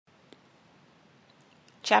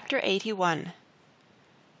Chapter 81.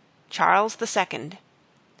 Charles II.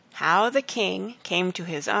 How the King came to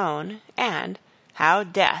his own, and how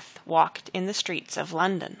Death walked in the streets of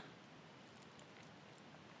London.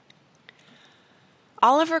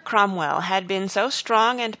 Oliver Cromwell had been so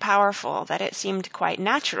strong and powerful that it seemed quite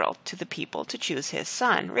natural to the people to choose his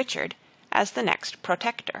son, Richard, as the next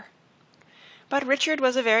protector. But Richard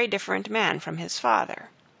was a very different man from his father.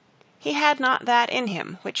 He had not that in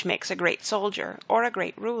him which makes a great soldier or a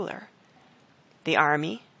great ruler. The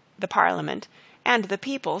army, the Parliament, and the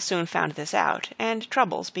people soon found this out, and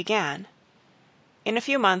troubles began. In a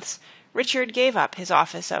few months Richard gave up his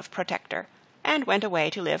office of protector, and went away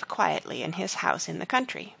to live quietly in his house in the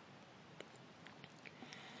country.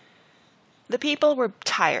 The people were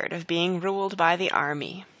tired of being ruled by the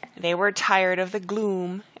army. They were tired of the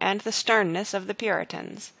gloom and the sternness of the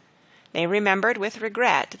Puritans. They remembered with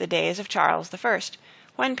regret the days of Charles I,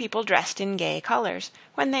 when people dressed in gay colors,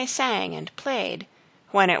 when they sang and played,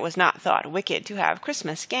 when it was not thought wicked to have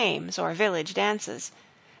Christmas games or village dances,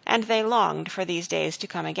 and they longed for these days to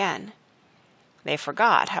come again. They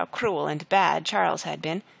forgot how cruel and bad Charles had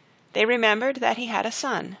been. They remembered that he had a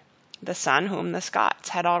son, the son whom the Scots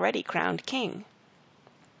had already crowned king.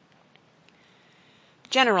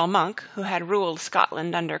 General Monk, who had ruled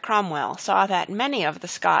Scotland under Cromwell, saw that many of the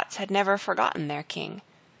Scots had never forgotten their king,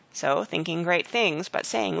 so, thinking great things but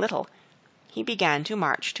saying little, he began to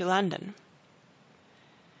march to London.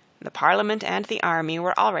 The Parliament and the army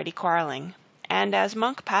were already quarrelling, and as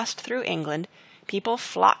Monk passed through England, people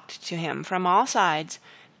flocked to him from all sides,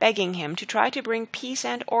 begging him to try to bring peace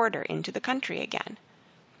and order into the country again.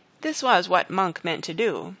 This was what Monk meant to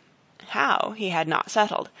do. How, he had not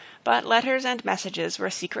settled, but letters and messages were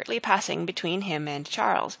secretly passing between him and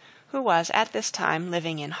Charles, who was at this time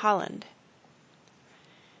living in Holland.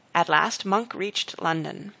 At last Monk reached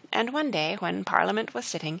London, and one day, when Parliament was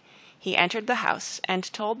sitting, he entered the house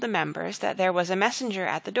and told the members that there was a messenger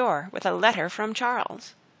at the door with a letter from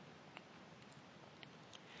Charles.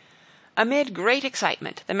 Amid great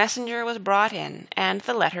excitement, the messenger was brought in, and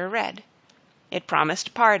the letter read. It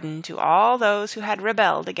promised pardon to all those who had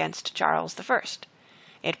rebelled against Charles I.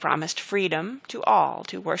 It promised freedom to all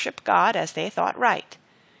to worship God as they thought right.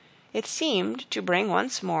 It seemed to bring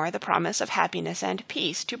once more the promise of happiness and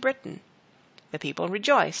peace to Britain. The people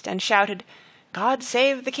rejoiced and shouted, "God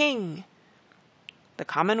save the King!" The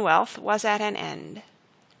Commonwealth was at an end.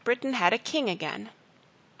 Britain had a king again.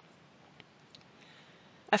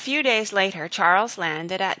 A few days later Charles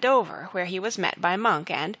landed at Dover, where he was met by Monk,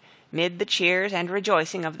 and, mid the cheers and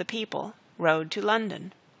rejoicing of the people, rode to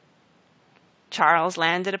London. Charles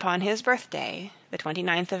landed upon his birthday, the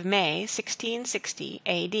 29th of May, 1660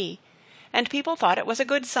 A.D., and people thought it was a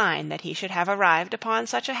good sign that he should have arrived upon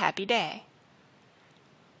such a happy day.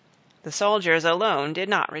 The soldiers alone did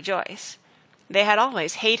not rejoice. They had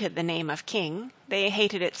always hated the name of king, they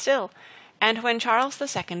hated it still, and when Charles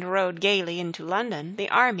II rode gaily into London, the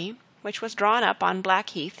army, which was drawn up on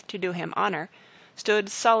Blackheath to do him honour, stood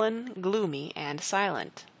sullen, gloomy, and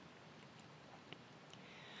silent.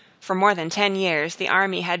 For more than 10 years the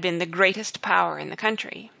army had been the greatest power in the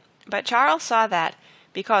country, but Charles saw that,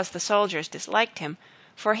 because the soldiers disliked him,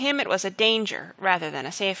 for him it was a danger rather than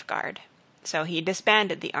a safeguard. So he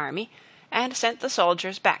disbanded the army, and sent the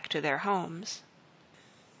soldiers back to their homes.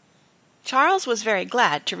 Charles was very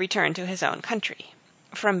glad to return to his own country.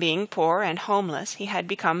 From being poor and homeless he had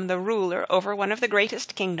become the ruler over one of the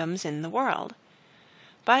greatest kingdoms in the world.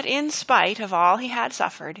 But in spite of all he had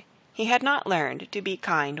suffered, he had not learned to be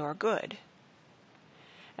kind or good.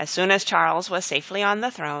 As soon as Charles was safely on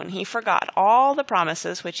the throne, he forgot all the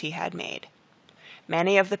promises which he had made.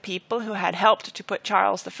 Many of the people who had helped to put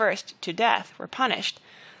Charles I to death were punished,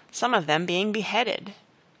 some of them being beheaded.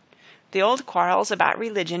 The old quarrels about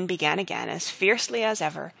religion began again as fiercely as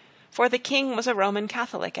ever, for the king was a Roman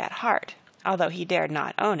Catholic at heart, although he dared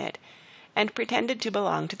not own it, and pretended to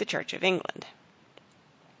belong to the Church of England.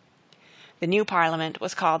 The new Parliament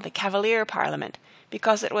was called the Cavalier Parliament,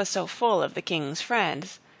 because it was so full of the king's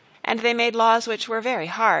friends, and they made laws which were very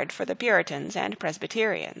hard for the Puritans and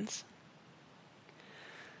Presbyterians.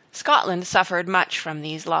 Scotland suffered much from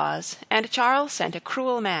these laws, and Charles sent a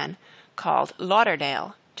cruel man, called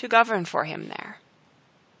Lauderdale, to govern for him there.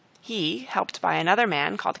 He, helped by another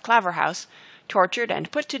man called Claverhouse, tortured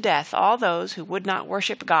and put to death all those who would not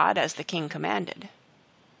worship God as the king commanded.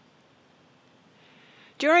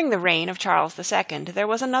 During the reign of Charles II there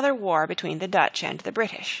was another war between the Dutch and the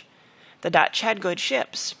British. The Dutch had good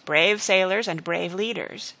ships, brave sailors, and brave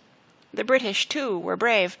leaders. The British, too, were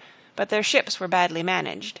brave, but their ships were badly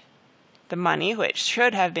managed. The money which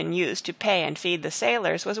should have been used to pay and feed the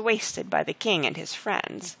sailors was wasted by the king and his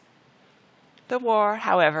friends. The war,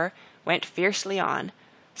 however, went fiercely on,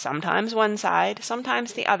 sometimes one side,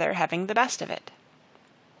 sometimes the other having the best of it.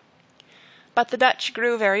 But the Dutch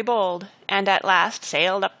grew very bold, and at last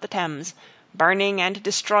sailed up the Thames, burning and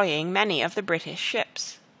destroying many of the British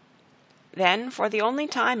ships. Then, for the only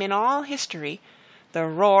time in all history, the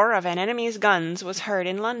roar of an enemy's guns was heard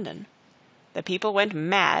in London. The people went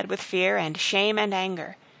mad with fear and shame and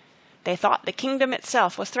anger. They thought the kingdom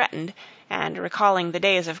itself was threatened, and, recalling the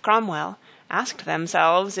days of Cromwell, asked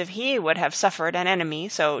themselves if he would have suffered an enemy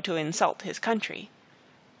so to insult his country.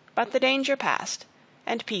 But the danger passed,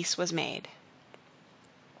 and peace was made.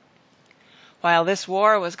 While this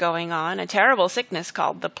war was going on, a terrible sickness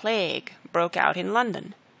called the plague broke out in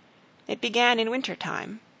London. It began in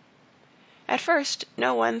winter-time. At first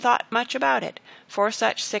no one thought much about it, for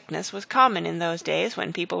such sickness was common in those days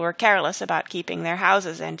when people were careless about keeping their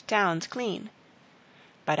houses and towns clean.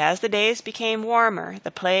 But as the days became warmer,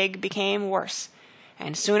 the plague became worse,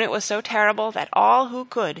 and soon it was so terrible that all who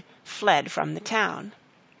could fled from the town.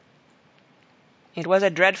 It was a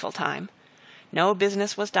dreadful time. No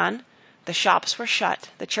business was done, the shops were shut,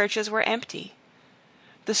 the churches were empty.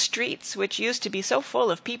 The streets, which used to be so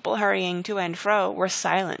full of people hurrying to and fro, were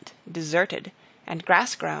silent, deserted, and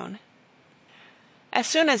grass-grown. As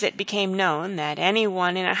soon as it became known that any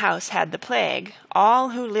one in a house had the plague, all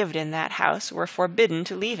who lived in that house were forbidden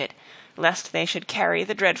to leave it, lest they should carry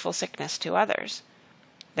the dreadful sickness to others.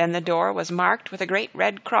 Then the door was marked with a great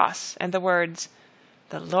red cross, and the words,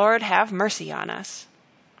 "The Lord have mercy on us."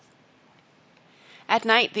 At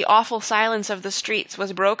night the awful silence of the streets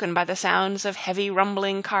was broken by the sounds of heavy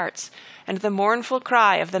rumbling carts, and the mournful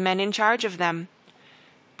cry of the men in charge of them,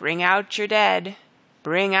 "Bring out your dead!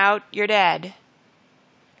 Bring out your dead!"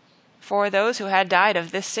 For those who had died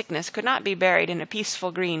of this sickness could not be buried in a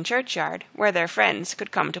peaceful green churchyard, where their friends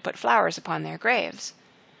could come to put flowers upon their graves.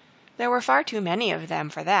 There were far too many of them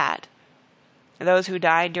for that. Those who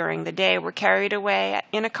died during the day were carried away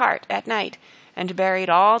in a cart at night, and buried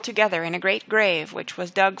all together in a great grave which was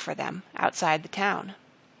dug for them outside the town.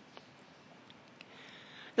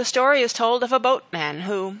 The story is told of a boatman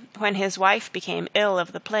who, when his wife became ill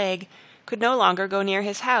of the plague, could no longer go near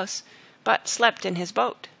his house, but slept in his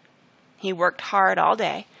boat. He worked hard all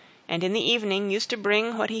day, and in the evening used to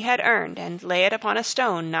bring what he had earned and lay it upon a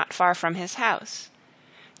stone not far from his house.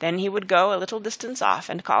 Then he would go a little distance off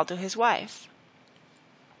and call to his wife.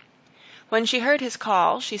 When she heard his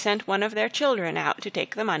call, she sent one of their children out to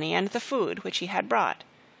take the money and the food which he had brought.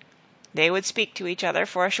 They would speak to each other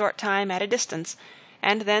for a short time at a distance,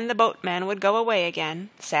 and then the boatman would go away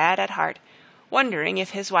again, sad at heart, wondering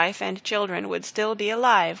if his wife and children would still be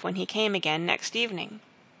alive when he came again next evening.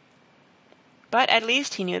 But at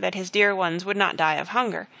least he knew that his dear ones would not die of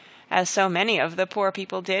hunger, as so many of the poor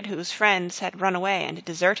people did whose friends had run away and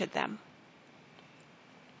deserted them.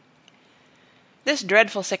 This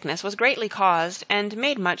dreadful sickness was greatly caused, and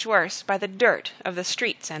made much worse, by the dirt of the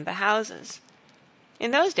streets and the houses. In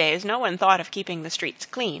those days no one thought of keeping the streets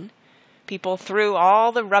clean. People threw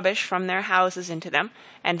all the rubbish from their houses into them,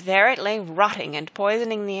 and there it lay rotting and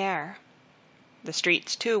poisoning the air. The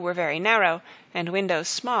streets, too, were very narrow, and windows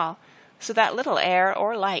small, so that little air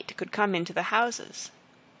or light could come into the houses.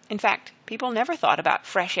 In fact, people never thought about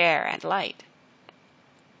fresh air and light.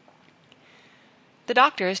 The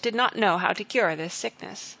doctors did not know how to cure this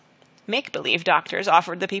sickness. Make-believe doctors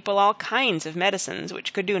offered the people all kinds of medicines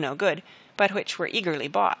which could do no good, but which were eagerly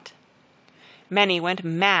bought. Many went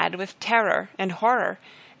mad with terror and horror,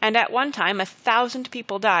 and at one time 1,000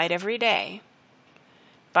 people died every day.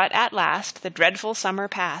 But at last the dreadful summer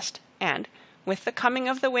passed, and, with the coming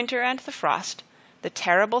of the winter and the frost, the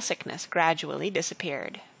terrible sickness gradually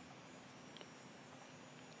disappeared.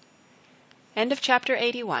 End of chapter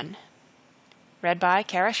 81. Read by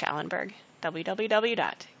Kara Schallenberg, www.kray.org,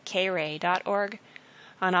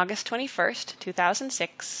 on August 21st,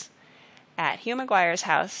 2006, at Hugh Maguire's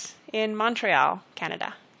house in Montreal,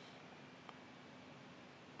 Canada.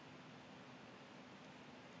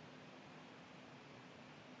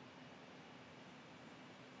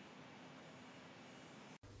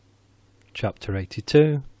 Chapter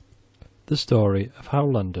 82. The story of how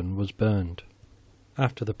London was burned.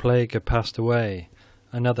 After the plague had passed away,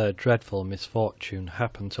 another dreadful misfortune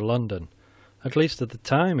happened to London. At least at the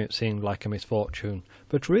time it seemed like a misfortune,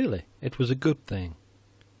 but really it was a good thing.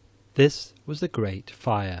 This was the Great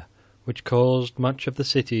Fire, which caused much of the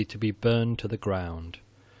city to be burned to the ground.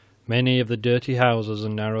 Many of the dirty houses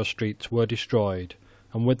and narrow streets were destroyed,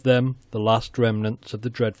 and with them the last remnants of the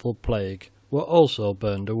dreadful plague were also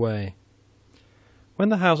burned away. When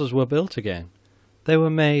the houses were built again, they were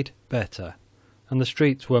made better, and the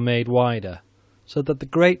streets were made wider, so that the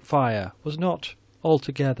great fire was not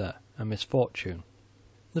altogether a misfortune.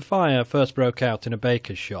 The fire first broke out in a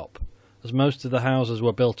baker's shop, as most of the houses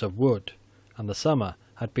were built of wood, and the summer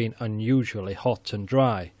had been unusually hot and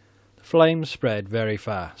dry. The flames spread very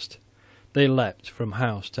fast. They leapt from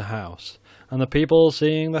house to house, and the people,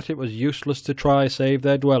 seeing that it was useless to try save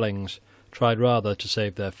their dwellings, tried rather to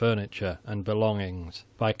save their furniture and belongings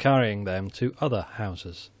by carrying them to other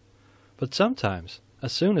houses. But sometimes,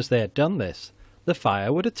 as soon as they had done this, the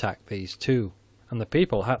fire would attack these too, and the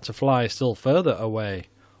people had to fly still further away,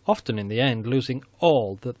 often in the end losing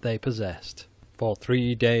all that they possessed. For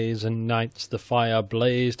 3 days and nights the fire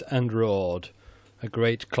blazed and roared. A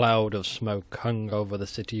great cloud of smoke hung over the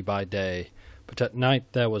city by day, but at night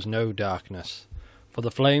there was no darkness, for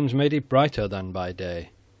the flames made it brighter than by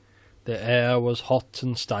day. The air was hot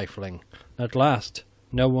and stifling. At last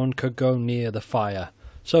no one could go near the fire,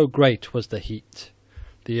 so great was the heat.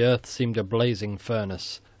 The earth seemed a blazing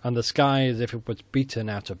furnace, and the sky as if it was beaten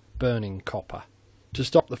out of burning copper. To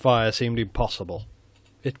stop the fire seemed impossible.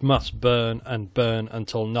 It must burn and burn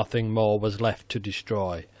until nothing more was left to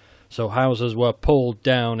destroy, so houses were pulled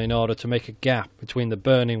down in order to make a gap between the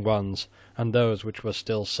burning ones and those which were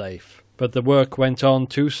still safe. But the work went on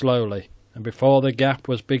too slowly, and before the gap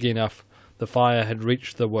was big enough, the fire had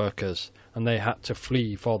reached the workers, and they had to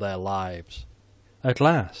flee for their lives. At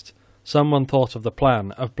last, someone thought of the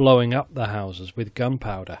plan of blowing up the houses with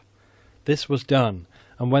gunpowder. This was done,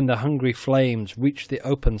 and when the hungry flames reached the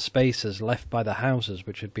open spaces left by the houses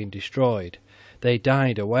which had been destroyed, they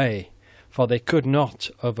died away, for they could not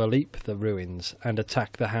overleap the ruins and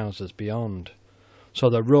attack the houses beyond. So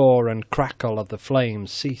the roar and crackle of the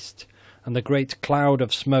flames ceased, and the great cloud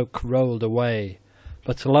of smoke rolled away,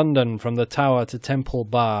 but London from the Tower to Temple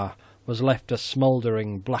Bar was left a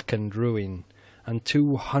smouldering blackened ruin, and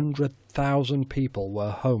 200,000 people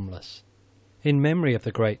were homeless. In memory of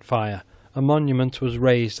the great fire, a monument was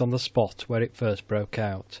raised on the spot where it first broke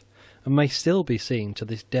out, and may still be seen to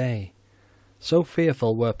this day. So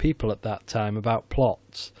fearful were people at that time about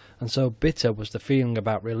plots, and so bitter was the feeling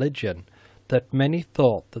about religion, that many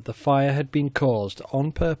thought that the fire had been caused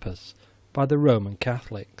on purpose by the Roman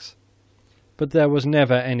Catholics. But there was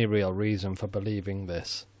never any real reason for believing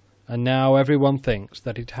this, and now everyone thinks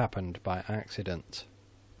that it happened by accident.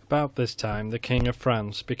 About this time the King of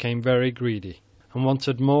France became very greedy, and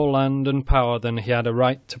wanted more land and power than he had a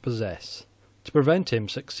right to possess. To prevent him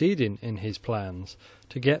succeeding in his plans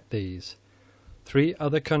to get these, 3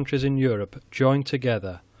 other countries in Europe joined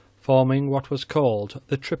together, forming what was called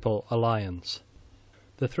the Triple Alliance.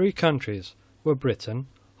 The 3 countries were Britain,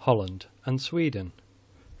 Holland, and Sweden.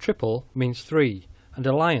 Triple means 3, and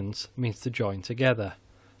alliance means to join together,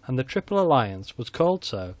 and the Triple Alliance was called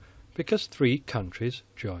so because 3 countries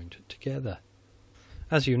joined together.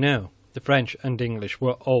 As you know, the French and English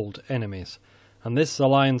were old enemies, and this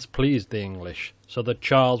alliance pleased the English, so that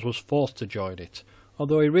Charles was forced to join it,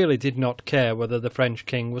 although he really did not care whether the French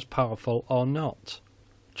king was powerful or not.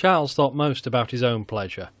 Charles thought most about his own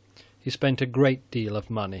pleasure. He spent a great deal of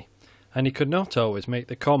money, and he could not always make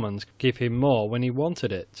the Commons give him more when he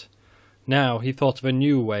wanted it. Now he thought of a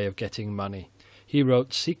new way of getting money. He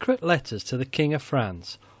wrote secret letters to the King of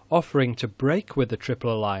France, offering to break with the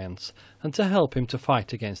Triple Alliance and to help him to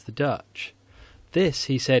fight against the Dutch. This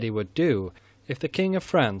he said he would do if the King of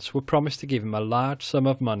France would promise to give him a large sum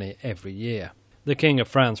of money every year. The King of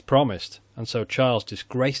France promised, and so Charles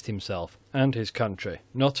disgraced himself and his country,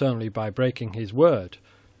 not only by breaking his word,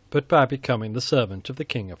 but by becoming the servant of the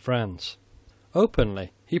King of France.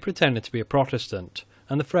 Openly, he pretended to be a Protestant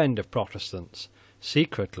and the friend of Protestants.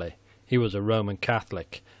 Secretly, he was a Roman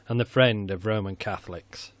Catholic and the friend of Roman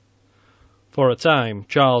Catholics. For a time,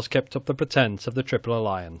 Charles kept up the pretence of the Triple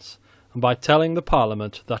Alliance, and by telling the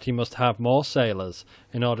Parliament that he must have more sailors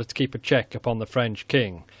in order to keep a check upon the French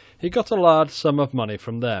king, he got a large sum of money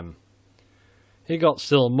from them. He got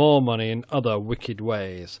still more money in other wicked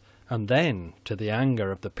ways, and then, to the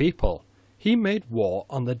anger of the people, he made war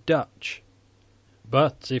on the Dutch.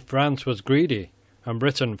 But if France was greedy, and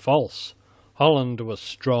Britain false, Holland was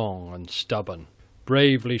strong and stubborn.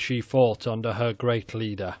 Bravely she fought under her great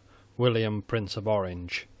leader, William, Prince of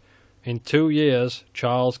Orange. In 2 years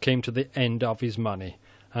Charles came to the end of his money,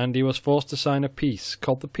 and he was forced to sign a peace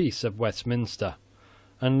called the Peace of Westminster,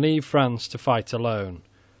 and leave France to fight alone,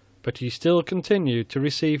 but he still continued to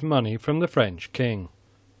receive money from the French king.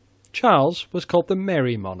 Charles was called the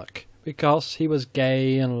Merry Monarch because he was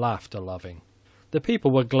gay and laughter-loving. The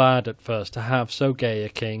people were glad at first to have so gay a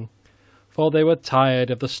king, for they were tired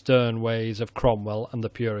of the stern ways of Cromwell and the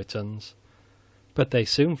Puritans. But they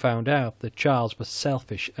soon found out that Charles was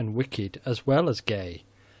selfish and wicked as well as gay,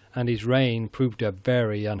 and his reign proved a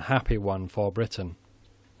very unhappy one for Britain.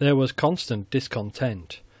 There was constant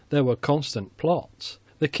discontent, there were constant plots.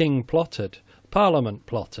 The king plotted, Parliament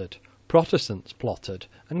plotted, Protestants plotted,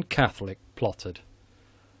 and Catholic plotted.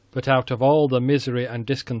 But out of all the misery and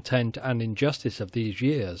discontent and injustice of these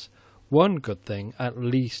years, one good thing at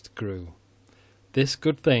least grew. This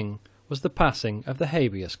good thing was the passing of the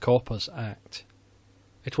Habeas Corpus Act.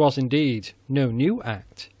 It was indeed no new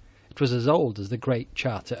act. It was as old as the Great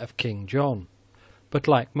Charter of King John. But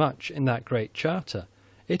like much in that Great Charter,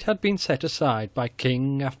 it had been set aside by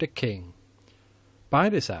king after king. By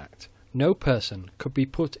this act, no person could be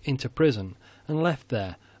put into prison and left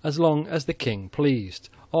there as long as the king pleased,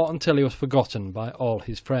 or until he was forgotten by all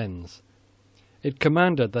his friends. It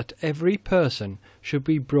commanded that every person should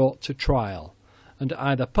be brought to trial, and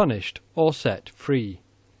either punished or set free.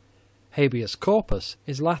 Habeas corpus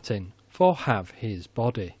is Latin for have his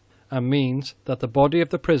body, and means that the body of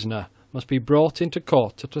the prisoner must be brought into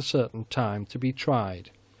court at a certain time to be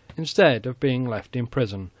tried, instead of being left in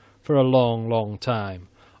prison for a long, long time,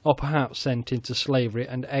 or perhaps sent into slavery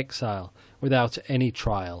and exile without any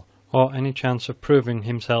trial or any chance of proving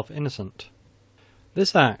himself innocent.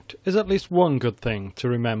 This act is at least one good thing to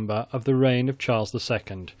remember of the reign of Charles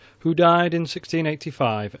II, who died in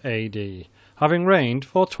 1685 AD, having reigned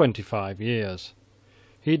for 25 years.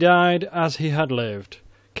 He died as he had lived,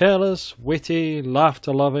 careless, witty,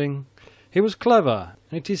 laughter-loving. He was clever,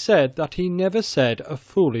 and it is said that he never said a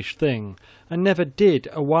foolish thing, and never did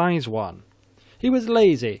a wise one. He was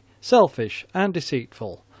lazy, selfish, and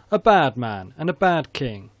deceitful, a bad man and a bad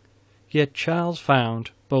king. Yet Charles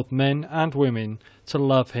found both men and women to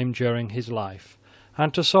love him during his life,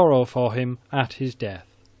 and to sorrow for him at his death,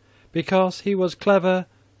 because he was clever,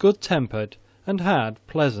 good-tempered, and had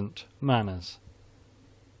pleasant manners.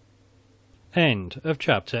 End of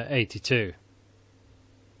chapter 82.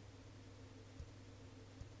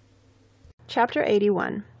 Chapter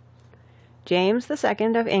 81. James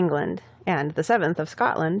II of England and the 7th of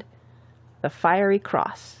Scotland, the Fiery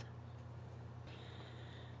Cross.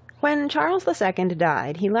 When Charles II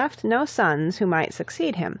died, he left no sons who might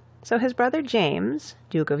succeed him, so his brother James,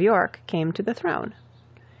 Duke of York, came to the throne.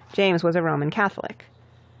 James was a Roman Catholic.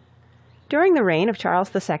 During the reign of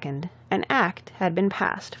Charles II, an act had been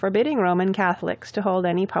passed forbidding Roman Catholics to hold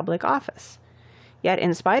any public office. Yet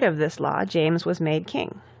in spite of this law, James was made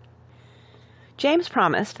king. James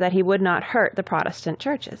promised that he would not hurt the Protestant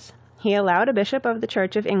churches. He allowed a bishop of the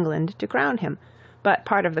Church of England to crown him, but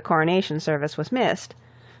part of the coronation service was missed,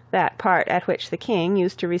 that part at which the king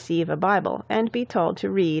used to receive a Bible and be told to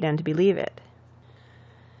read and believe it.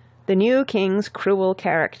 The new king's cruel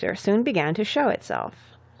character soon began to show itself.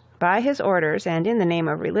 By his orders and in the name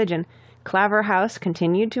of religion, Claverhouse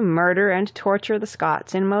continued to murder and torture the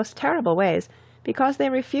Scots in most terrible ways because they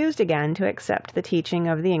refused again to accept the teaching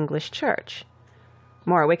of the English Church.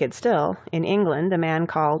 More wicked still, in England a man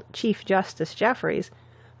called Chief Justice Jeffreys,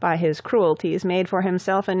 by his cruelties made for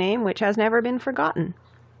himself a name which has never been forgotten.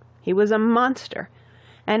 He was a monster,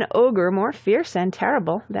 an ogre more fierce and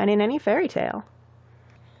terrible than in any fairy tale.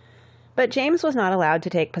 But James was not allowed to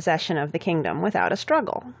take possession of the kingdom without a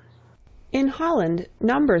struggle. In Holland,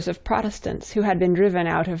 numbers of Protestants who had been driven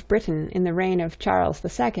out of Britain in the reign of Charles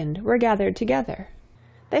II were gathered together.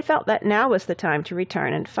 They felt that now was the time to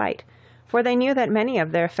return and fight, for they knew that many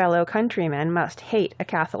of their fellow countrymen must hate a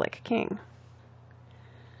Catholic king.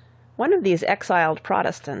 One of these exiled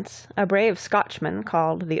Protestants, a brave Scotchman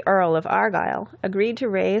called the Earl of Argyll, agreed to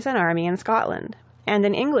raise an army in Scotland, and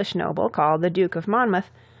an English noble called the Duke of Monmouth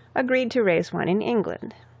agreed to raise one in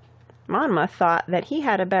England. Monmouth thought that he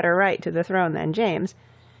had a better right to the throne than James,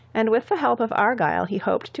 and with the help of Argyll he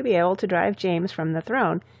hoped to be able to drive James from the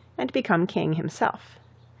throne and become king himself.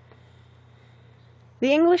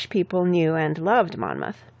 The English people knew and loved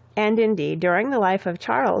Monmouth, and indeed during the life of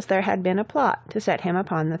Charles there had been a plot to set him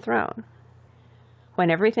upon the throne. When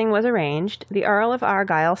everything was arranged, the Earl of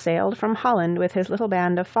Argyll sailed from Holland with his little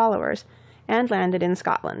band of followers, and landed in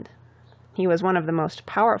Scotland. He was one of the most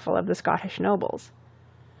powerful of the Scottish nobles.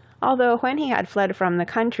 Although when he had fled from the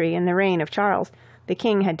country in the reign of Charles, the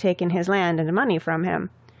king had taken his land and money from him,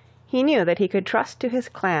 he knew that he could trust to his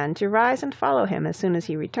clan to rise and follow him as soon as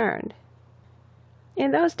he returned.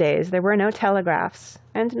 In those days there were no telegraphs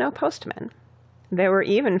and no postmen. There were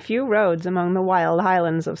even few roads among the wild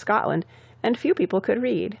highlands of Scotland, and few people could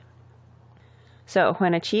read. So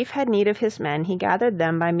when a chief had need of his men, he gathered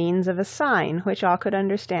them by means of a sign which all could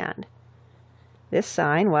understand. This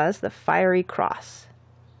sign was the Fiery Cross.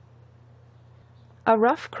 A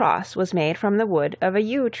rough cross was made from the wood of a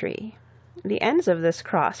yew tree. The ends of this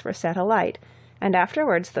cross were set alight, and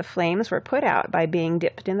afterwards the flames were put out by being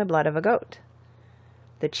dipped in the blood of a goat.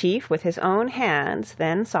 The chief with his own hands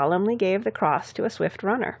then solemnly gave the cross to a swift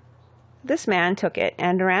runner. This man took it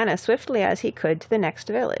and ran as swiftly as he could to the next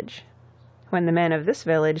village. When the men of this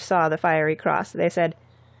village saw the fiery cross, they said,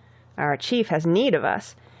 "Our chief has need of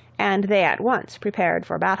us," and they at once prepared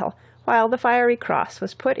for battle, while the fiery cross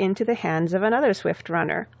was put into the hands of another swift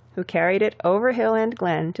runner, who carried it over hill and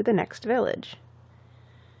glen to the next village.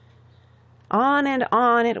 On and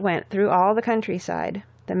on it went through all the countryside,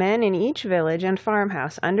 the men in each village and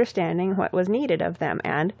farmhouse understanding what was needed of them,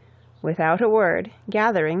 and, without a word,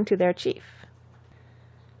 gathering to their chief.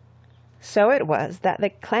 So it was that the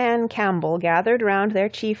clan Campbell gathered round their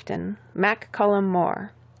chieftain, Mac Cullum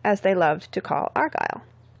More, as they loved to call Argyle.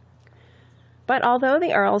 But although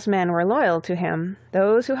the Earl's men were loyal to him,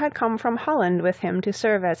 those who had come from Holland with him to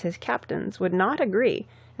serve as his captains would not agree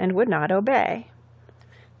and would not obey.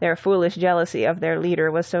 Their foolish jealousy of their leader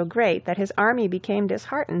was so great that his army became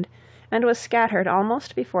disheartened and was scattered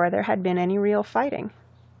almost before there had been any real fighting.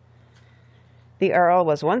 The Earl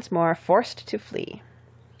was once more forced to flee.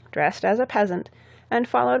 Dressed as a peasant, and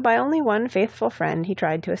followed by only one faithful friend, he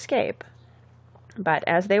tried to escape. But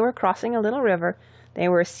as they were crossing a little river, they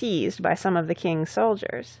were seized by some of the king's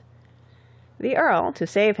soldiers. The Earl, to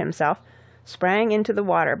save himself, sprang into the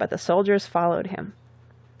water, but the soldiers followed him.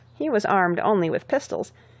 He was armed only with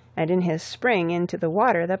pistols, and in his spring into the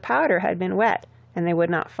water the powder had been wet, and they would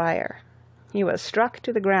not fire. He was struck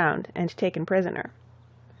to the ground and taken prisoner.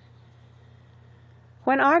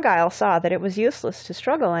 When Argyle saw that it was useless to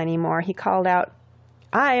struggle any more, he called out,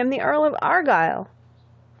 "I am the Earl of Argyle."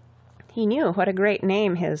 He knew what a great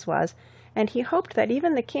name his was, and he hoped that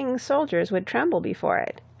even the king's soldiers would tremble before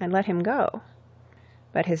it and let him go.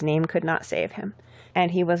 But his name could not save him,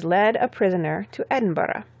 and he was led a prisoner to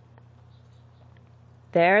Edinburgh.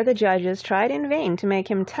 There the judges tried in vain to make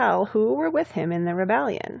him tell who were with him in the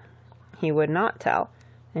rebellion. He would not tell,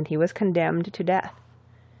 and he was condemned to death.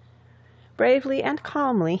 Bravely and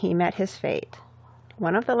calmly he met his fate.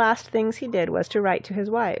 One of the last things he did was to write to his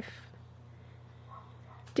wife,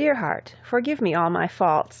 "Dear heart, forgive me all my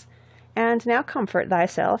faults, and now comfort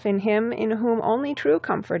thyself in him in whom only true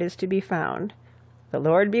comfort is to be found. The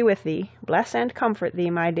Lord be with thee, bless and comfort thee,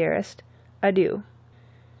 my dearest. Adieu."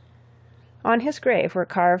 On his grave were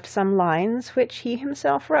carved some lines which he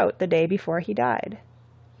himself wrote the day before he died.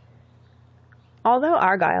 Although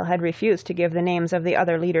Argyle had refused to give the names of the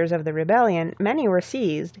other leaders of the rebellion, many were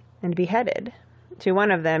seized and beheaded. To one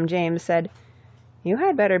of them James said, "You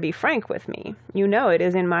had better be frank with me. You know it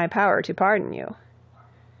is in my power to pardon you."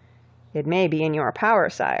 "It may be in your power,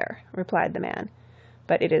 sire," replied the man,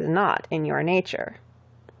 "but it is not in your nature."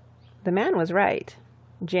 The man was right.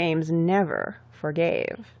 James never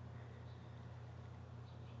forgave.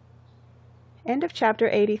 End of chapter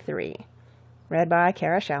 83. Read by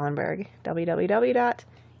Kara Schallenberg, www.kray.org,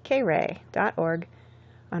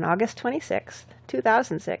 on August 26,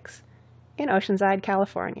 2006, in Oceanside,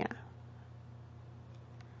 California.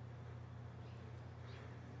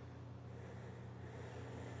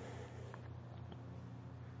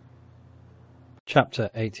 Chapter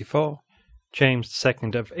 84. James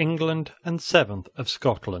II of England and 7th of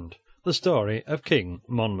Scotland. The story of King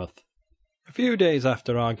Monmouth. A few days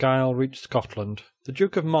after Argyle reached Scotland, the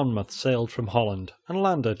Duke of Monmouth sailed from Holland and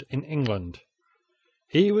landed in England.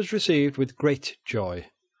 He was received with great joy.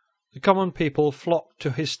 The common people flocked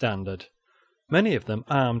to his standard, many of them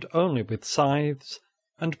armed only with scythes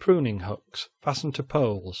and pruning hooks fastened to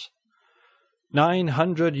poles.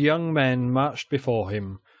 900 young men marched before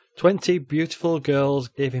him. 20 beautiful girls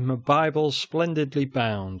gave him a Bible splendidly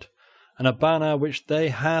bound, and a banner which they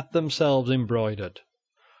had themselves embroidered.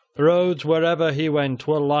 The roads wherever he went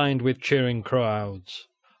were lined with cheering crowds.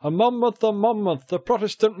 "A Monmouth, the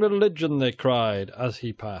Protestant religion," they cried as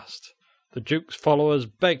he passed. The Duke's followers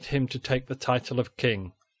begged him to take the title of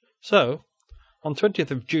king. So, on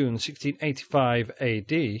 20th of June 1685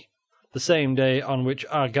 AD, the same day on which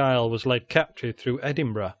Argyle was led captive through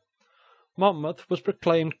Edinburgh, Monmouth was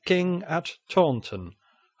proclaimed king at Taunton,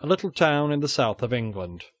 a little town in the south of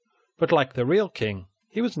England. But like the real king,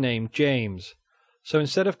 he was named James. So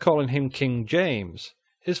instead of calling him King James,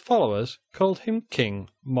 his followers called him King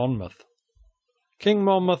Monmouth. King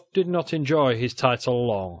Monmouth did not enjoy his title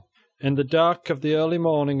long. In the dark of the early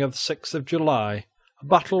morning of the 6th of July, a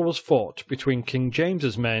battle was fought between King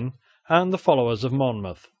James's men and the followers of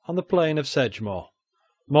Monmouth on the plain of Sedgemoor.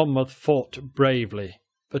 Monmouth fought bravely,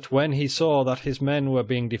 but when he saw that his men were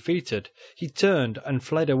being defeated, he turned and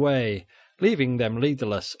fled away, leaving them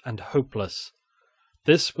leaderless and hopeless.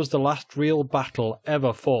 This was the last real battle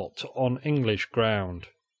ever fought on English ground.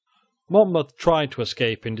 Monmouth tried to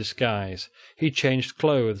escape in disguise. He changed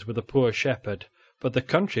clothes with a poor shepherd, but the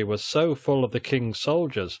country was so full of the king's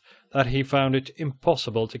soldiers that he found it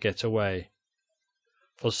impossible to get away.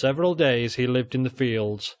 For several days he lived in the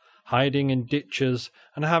fields, hiding in ditches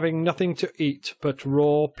and having nothing to eat but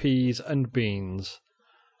raw peas and beans.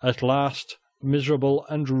 At last, miserable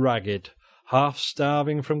and ragged, half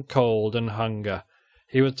starving from cold and hunger,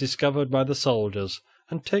 he was discovered by the soldiers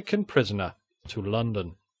and taken prisoner to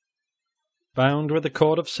London. Bound with a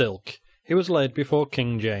cord of silk, he was led before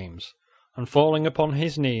King James, and falling upon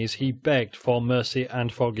his knees he begged for mercy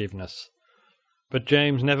and forgiveness. But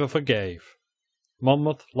James never forgave.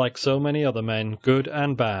 Monmouth, like so many other men, good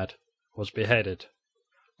and bad, was beheaded.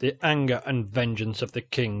 The anger and vengeance of the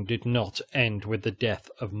king did not end with the death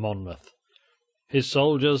of Monmouth. His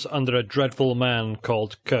soldiers, under a dreadful man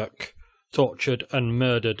called Kirke, tortured and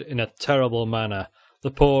murdered in a terrible manner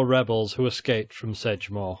the poor rebels who escaped from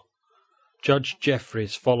Sedgemoor. Judge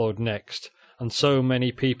Jeffreys followed next, and so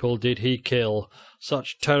many people did he kill,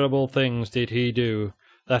 such terrible things did he do,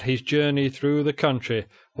 that his journey through the country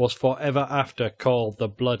was for ever after called the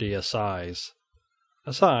Bloody Assize.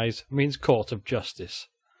 Assize means court of justice.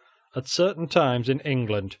 At certain times in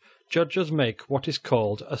England, judges make what is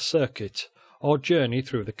called a circuit, or journey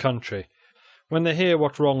through the country, when they hear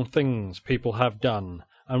what wrong things people have done,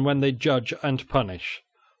 and when they judge and punish.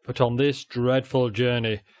 But on this dreadful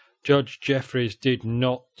journey, Judge Jeffreys did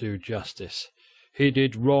not do justice. He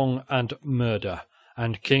did wrong and murder,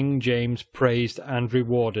 and King James praised and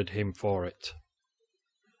rewarded him for it.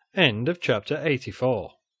 End of chapter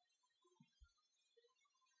 84.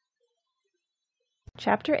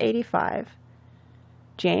 Chapter 85.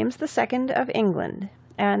 James II of England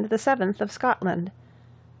and the 7th of Scotland.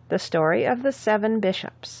 The story of the 7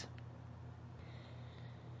 bishops.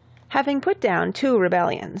 Having put down 2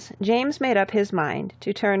 rebellions, James made up his mind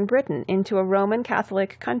to turn Britain into a Roman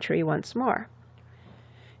Catholic country once more.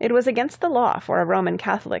 It was against the law for a Roman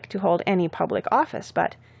Catholic to hold any public office,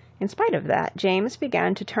 but, in spite of that, James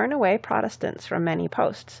began to turn away Protestants from many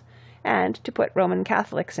posts, and to put Roman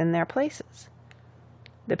Catholics in their places.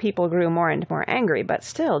 The people grew more and more angry, but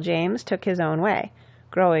still James took his own way,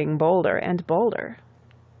 growing bolder and bolder.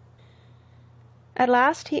 At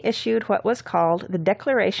last he issued what was called the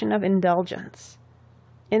Declaration of Indulgence.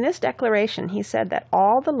 In this declaration he said that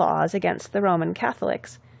all the laws against the Roman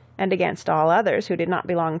Catholics, and against all others who did not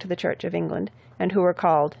belong to the Church of England, and who were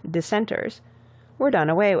called dissenters, were done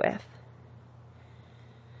away with.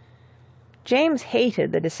 James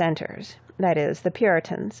hated the dissenters, that is, the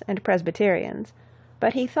Puritans and Presbyterians,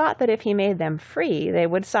 but he thought that if he made them free, they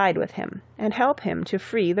would side with him, and help him to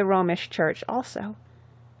free the Romish Church also.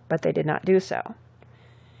 But they did not do so.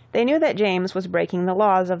 They knew that James was breaking the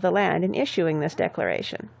laws of the land in issuing this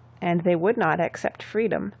declaration, and they would not accept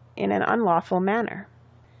freedom in an unlawful manner.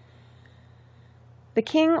 The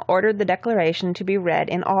king ordered the declaration to be read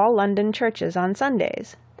in all London churches on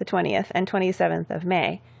Sundays, the 20th and 27th of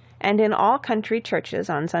May, and in all country churches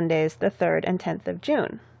on Sundays the 3rd and 10th of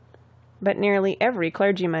June. But nearly every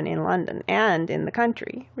clergyman in London and in the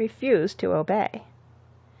country refused to obey.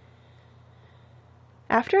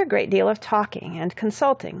 After a great deal of talking and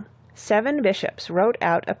consulting, 7 bishops wrote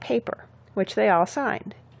out a paper, which they all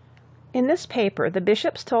signed. In this paper the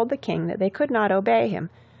bishops told the king that they could not obey him,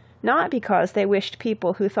 not because they wished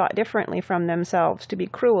people who thought differently from themselves to be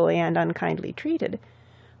cruelly and unkindly treated,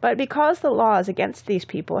 but because the laws against these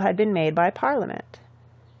people had been made by Parliament.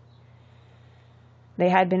 They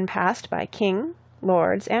had been passed by King,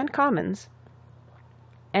 Lords, and Commons,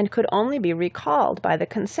 and could only be recalled by the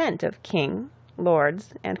consent of King,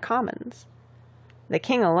 Lords, and Commons. The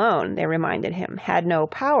king alone, they reminded him, had no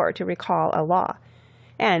power to recall a law,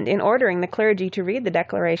 and in ordering the clergy to read the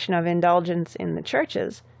Declaration of Indulgence in the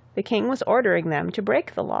churches, the king was ordering them to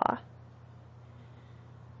break the law.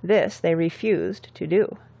 This they refused to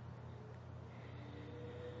do.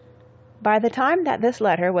 By the time that this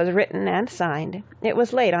letter was written and signed, it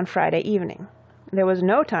was late on Friday evening. There was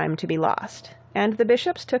no time to be lost, and the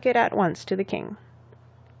bishops took it at once to the king.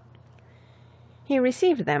 He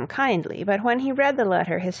received them kindly, but when he read the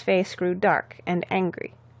letter his face grew dark and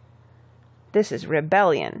angry. "This is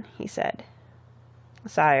rebellion," he said.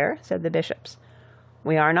 "Sire," said the bishops,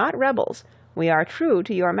 "we are not rebels. We are true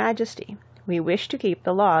to your majesty. We wish to keep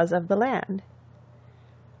the laws of the land."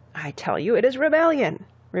 "I tell you it is rebellion,"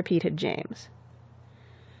 repeated James.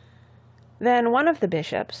 Then one of the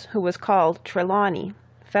bishops, who was called Trelawney,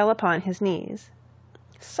 fell upon his knees.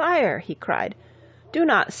 "Sire," he cried, "do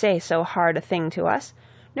not say so hard a thing to us.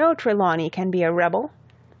 No Trelawney can be a rebel."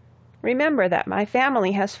 Remember that my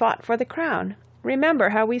family has fought for the crown. Remember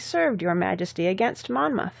how we served your Majesty against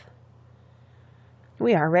Monmouth."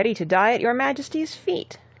 "We are ready to die at your Majesty's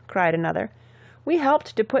feet," cried another. "We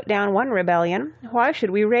helped to put down one rebellion. Why should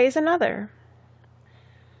we raise another?"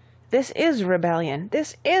 "This is rebellion!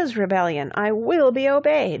 This is rebellion! I will be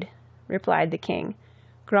obeyed," replied the king,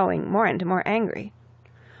 growing more and more angry.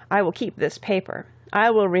 "I will keep this paper. I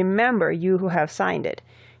will remember you who have signed it.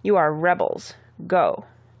 You are rebels. Go."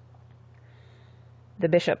 The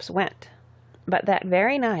bishops went. But that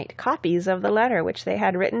very night copies of the letter which they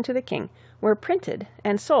had written to the king were printed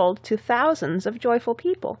and sold to thousands of joyful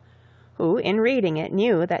people, who in reading it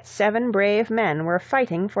knew that 7 brave men were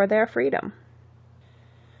fighting for their freedom.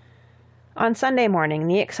 On Sunday morning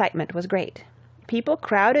the excitement was great. People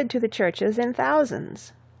crowded to the churches in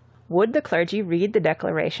thousands. Would the clergy read the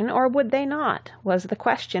declaration, or would they not, was the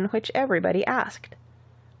question which everybody asked.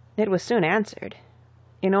 It was soon answered.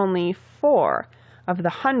 In only 4 of the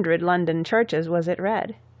 100 London churches was it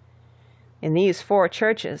read. In these 4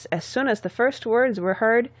 churches, as soon as the first words were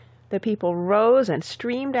heard, the people rose and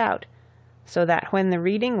streamed out, so that when the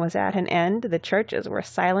reading was at an end, the churches were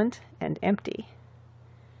silent and empty.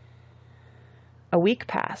 A week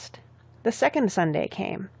passed. The second Sunday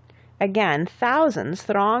came. Again thousands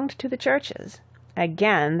thronged to the churches.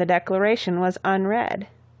 Again the declaration was unread.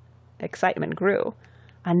 Excitement grew.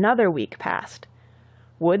 Another week passed.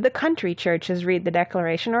 Would the country churches read the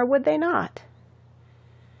declaration, or would they not?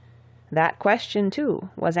 That question, too,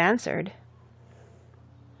 was answered.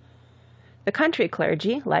 The country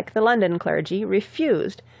clergy, like the London clergy,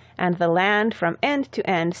 refused, and the land from end to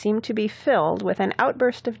end seemed to be filled with an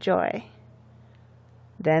outburst of joy.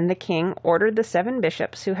 Then the king ordered the 7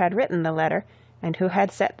 bishops who had written the letter, and who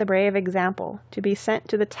had set the brave example, to be sent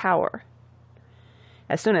to the Tower.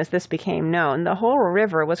 As soon as this became known, the whole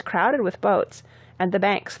river was crowded with boats, and the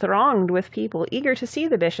banks thronged with people eager to see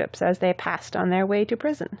the bishops as they passed on their way to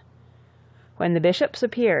prison. When the bishops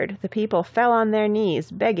appeared, the people fell on their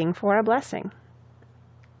knees, begging for a blessing.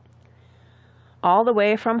 All the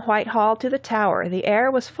way from Whitehall to the Tower, the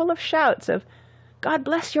air was full of shouts of, "God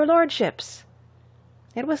bless your lordships!"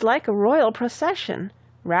 It was like a royal procession,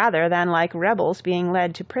 rather than like rebels being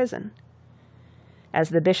led to prison. As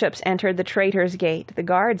the bishops entered the Traitors' Gate, the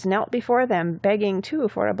guards knelt before them, begging too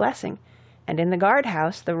for a blessing, and in the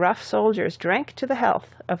guardhouse the rough soldiers drank to the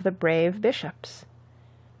health of the brave bishops.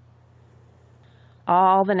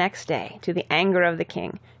 All the next day, to the anger of the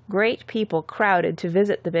king, great people crowded to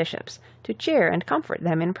visit the bishops, to cheer and comfort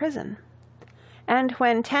them in prison. And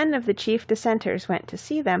when 10 of the chief dissenters went to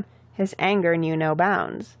see them, his anger knew no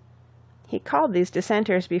bounds. He called these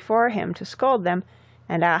dissenters before him to scold them,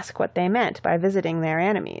 and ask what they meant by visiting their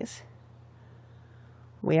enemies.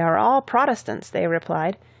 "We are all Protestants," they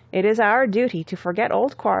replied. "It is our duty to forget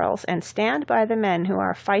old quarrels and stand by the men who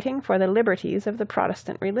are fighting for the liberties of the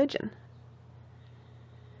Protestant religion."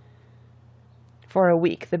 For a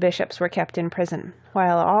week the bishops were kept in prison,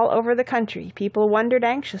 while all over the country people wondered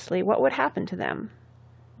anxiously what would happen to them.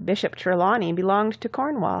 Bishop Trelawney belonged to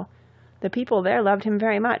Cornwall. The people there loved him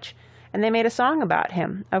very much, and they made a song about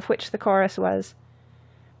him, of which the chorus was,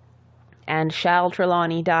 "And shall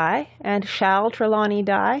Trelawney die? And shall Trelawney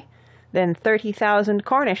die? Then 30,000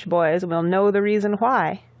 Cornish boys will know the reason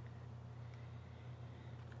why."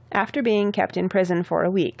 After being kept in prison for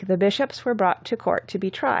a week, the bishops were brought to court to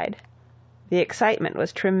be tried. The excitement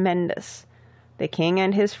was tremendous. The king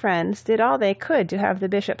and his friends did all they could to have the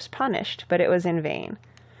bishops punished, but it was in vain.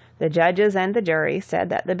 The judges and the jury said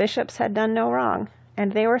that the bishops had done no wrong,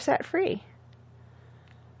 and they were set free.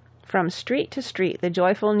 From street to street the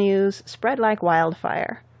joyful news spread like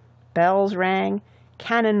wildfire. Bells rang,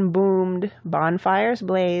 cannon boomed, bonfires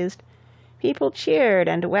blazed, people cheered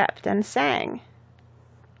and wept and sang.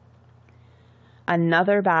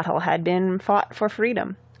 Another battle had been fought for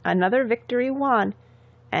freedom, another victory won,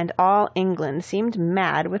 and all England seemed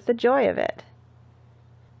mad with the joy of it.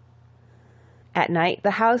 At night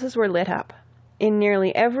the houses were lit up. In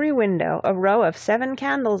nearly every window a row of 7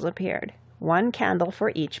 candles appeared, 1 candle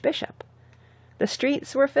for each bishop. The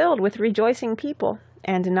streets were filled with rejoicing people,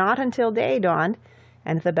 and not until day dawned,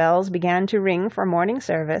 and the bells began to ring for morning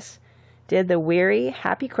service, did the weary,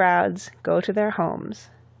 happy crowds go to their homes.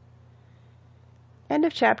 End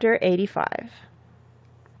of chapter 85.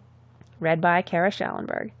 Read by Kara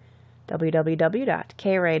Schallenberg.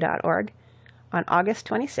 www.kray.org on August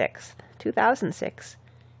 26, 2006,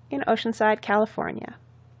 in Oceanside, California.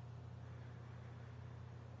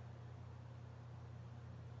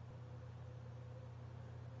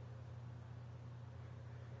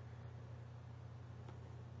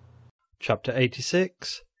 Chapter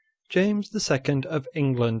 86. James the Second of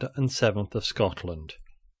England and 7th of Scotland,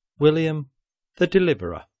 William the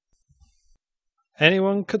Deliverer.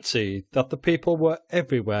 Anyone could see that the people were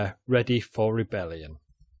everywhere ready for rebellion.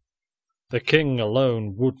 The king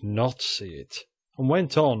alone would not see it, and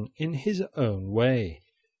went on in his own way.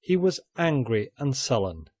 He was angry and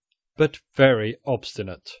sullen, but very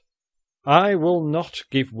obstinate. "I will not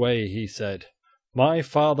give way," he said. "My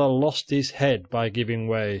father lost his head by giving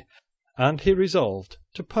way," and he resolved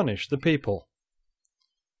to punish the people.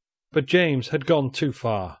 But James had gone too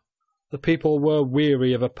far. The people were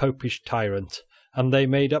weary of a popish tyrant, and they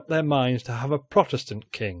made up their minds to have a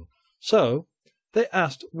Protestant king. So they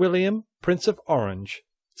asked William, Prince of Orange,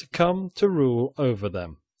 to come to rule over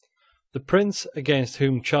them, the prince against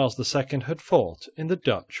whom Charles II had fought in the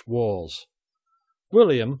Dutch wars.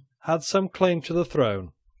 William had some claim to the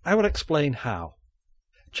throne. I will explain how.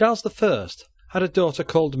 Charles I had a daughter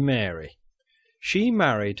called Mary. She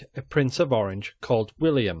married a Prince of Orange called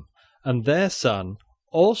William, and their son,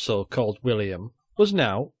 also called William, was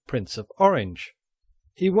now Prince of Orange.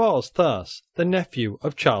 He was thus the nephew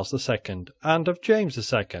of Charles II and of James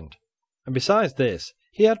II, and besides this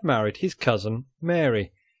he had married his cousin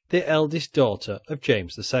Mary, the eldest daughter of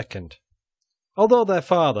James II. Although their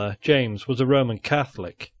father, James, was a Roman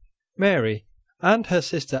Catholic, Mary and her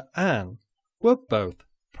sister Anne were both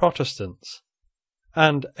Protestants,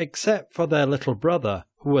 and except for their little brother,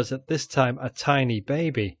 who was at this time a tiny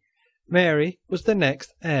baby, Mary was the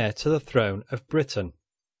next heir to the throne of Britain.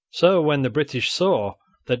 So when the British saw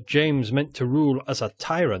that James meant to rule as a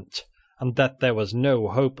tyrant, and that there was no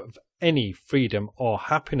hope of any freedom or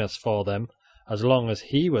happiness for them as long as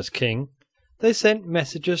he was king, they sent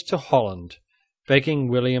messengers to Holland, begging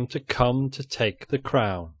William to come to take the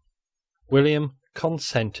crown. William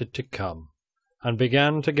consented to come, and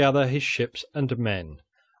began to gather his ships and men,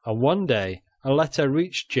 and one day a letter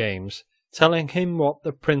reached James telling him what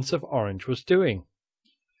the Prince of Orange was doing.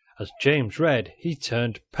 As James read, he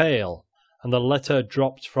turned pale, and the letter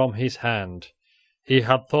dropped from his hand. He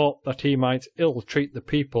had thought that he might ill-treat the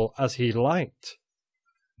people as he liked.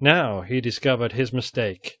 Now he discovered his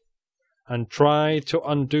mistake, and tried to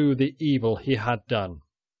undo the evil he had done.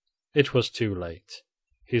 It was too late.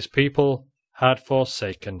 His people had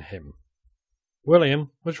forsaken him. William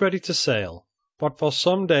was ready to sail, but for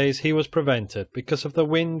some days he was prevented because of the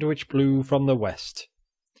wind which blew from the west.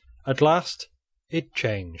 At last it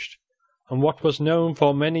changed, and what was known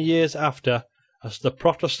for many years after as the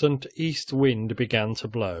Protestant east wind began to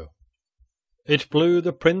blow. It blew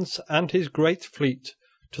the prince and his great fleet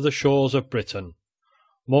to the shores of Britain.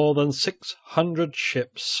 More than 600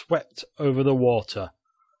 ships swept over the water,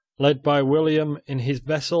 led by William in his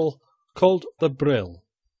vessel called the Brill.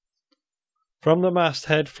 From the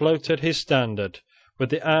masthead floated his standard,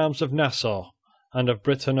 with the arms of Nassau and of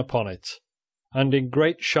Britain upon it, and in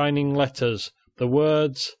great shining letters the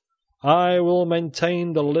words, "I will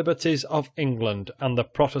maintain the liberties of England and the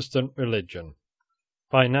Protestant religion."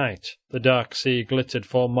 By night the dark sea glittered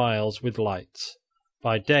for miles with lights.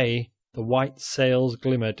 By day the white sails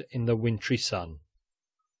glimmered in the wintry sun.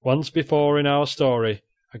 Once before in our story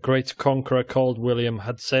a great conqueror called William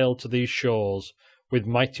had sailed to these shores with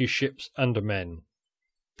mighty ships and men.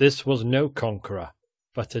 This was no conqueror,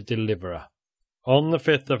 but a deliverer. On the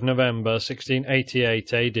 5th of November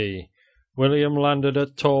 1688 AD, William landed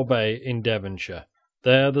at Torbay in Devonshire.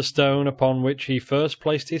 There the stone upon which he first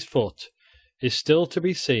placed his foot is still to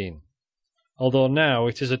be seen, although now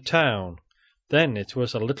it is a town. Then it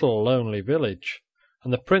was a little lonely village,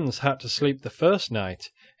 and the prince had to sleep the first night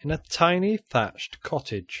in a tiny thatched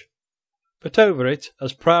cottage. But over it,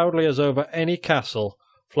 as proudly as over any castle,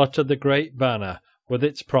 fluttered the great banner with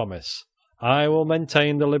its promise, "I will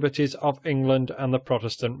maintain the liberties of England and the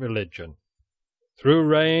Protestant religion." Through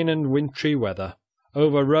rain and wintry weather,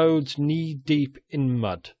 over roads knee-deep in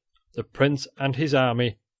mud, the prince and his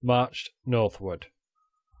army marched northward.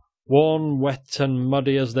 Worn, wet, and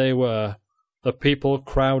muddy as they were, the people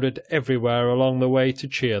crowded everywhere along the way to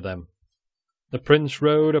cheer them. The prince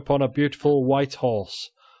rode upon a beautiful white horse.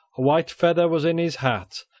 A white feather was in his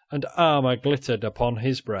hat, and armour glittered upon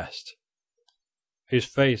his breast. His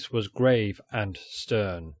face was grave and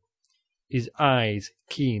stern, his eyes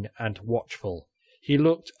keen and watchful. He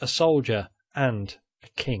looked a soldier and a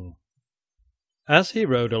king. As he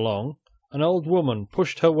rode along, an old woman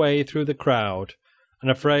pushed her way through the crowd,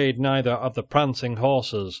 and afraid neither of the prancing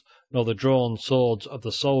horses nor the drawn swords of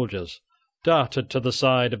the soldiers, darted to the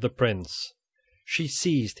side of the prince. She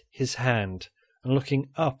seized his hand, and looking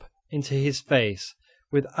up into his face,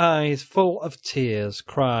 with eyes full of tears,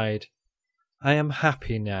 cried, "I am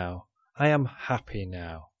happy now, I am happy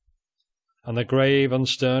now." and the grave and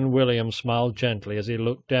stern William smiled gently as he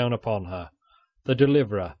looked down upon her. The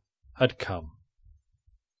deliverer had come.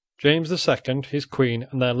 James II, his queen,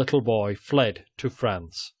 and their little boy fled to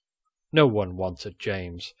France. No one wanted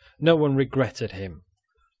James. No one regretted him.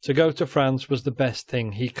 To go to France was the best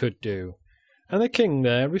thing he could do, and the king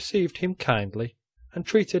there received him kindly and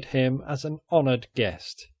treated him as an honoured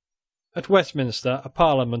guest. At Westminster a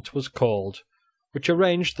parliament was called, which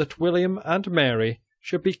arranged that William and Mary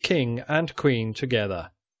should be king and queen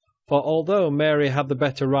together, for although Mary had the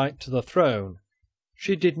better right to the throne,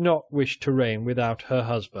 she did not wish to reign without her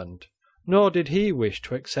husband, nor did he wish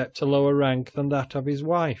to accept a lower rank than that of his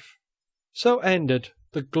wife. So ended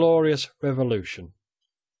the glorious Revolution.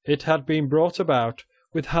 It had been brought about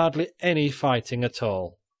with hardly any fighting at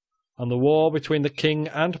all, and the war between the king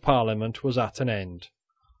and Parliament was at an end,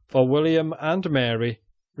 for William and Mary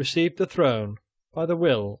received the throne by the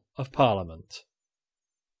will of Parliament.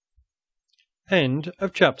 End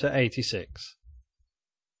of chapter 86.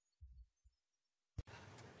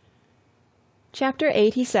 Chapter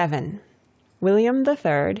 87. William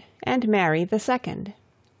III and Mary II.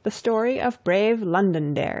 The story of brave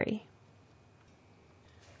Londonderry.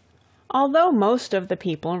 Although most of the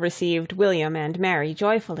people received William and Mary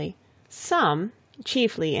joyfully, some,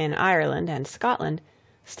 chiefly in Ireland and Scotland,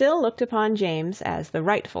 still looked upon James as the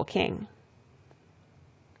rightful king.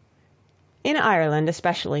 In Ireland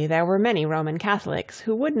especially there were many Roman Catholics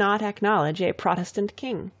who would not acknowledge a Protestant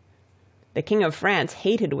king. The King of France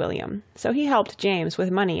hated William, so he helped James with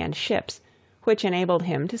money and ships, which enabled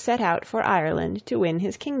him to set out for Ireland to win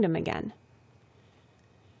his kingdom again.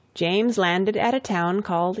 James landed at a town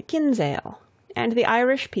called Kinsale, and the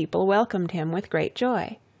Irish people welcomed him with great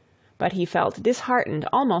joy. But he felt disheartened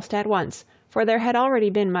almost at once, for there had already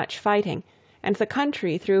been much fighting, and the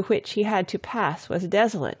country through which he had to pass was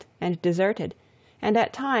desolate and deserted, and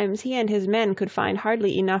at times he and his men could find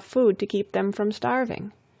hardly enough food to keep them from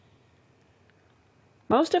starving.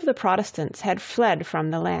 Most of the Protestants had fled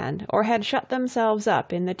from the land, or had shut themselves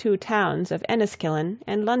up in the two towns of Enniskillen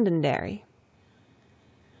and Londonderry.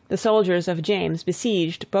 The soldiers of James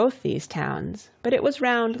besieged both these towns, but it was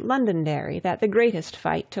round Londonderry that the greatest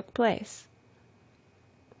fight took place.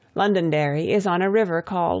 Londonderry is on a river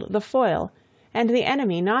called the Foyle, and the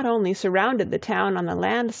enemy not only surrounded the town on the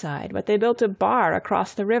land side, but they built a bar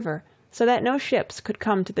across the river, so that no ships could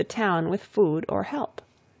come to the town with food or help.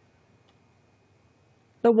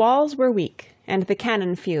 The walls were weak, and the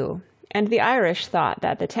cannon few, and the Irish thought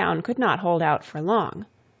that the town could not hold out for long.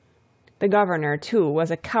 The governor, too,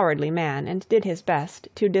 was a cowardly man, and did his best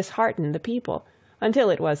to dishearten the people,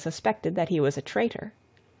 until it was suspected that he was a traitor.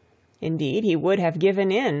 Indeed, he would have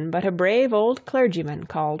given in, but a brave old clergyman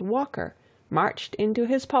called Walker marched into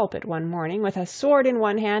his pulpit one morning with a sword in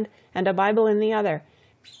one hand and a Bible in the other,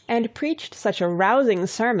 and preached such a rousing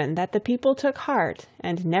sermon that the people took heart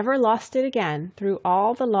and never lost it again through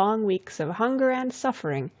all the long weeks of hunger and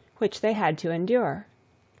suffering which they had to endure.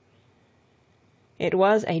 It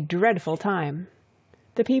was a dreadful time.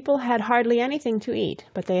 The people had hardly anything to eat,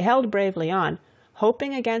 but they held bravely on,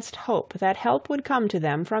 hoping against hope that help would come to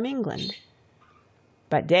them from England.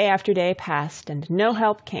 But day after day passed, and no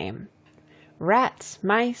help came. Rats,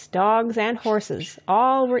 mice, dogs, and horses,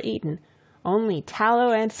 all were eaten, only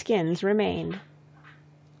tallow and skins remained.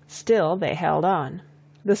 Still they held on.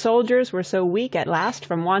 The soldiers were so weak at last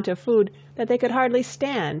from want of food that they could hardly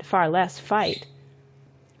stand, far less fight.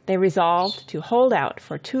 They resolved to hold out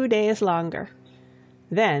for 2 days longer.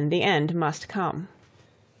 Then the end must come.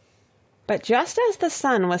 But just as the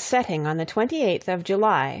sun was setting on the 28th of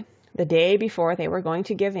July, the day before they were going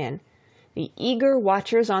to give in, the eager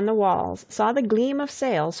watchers on the walls saw the gleam of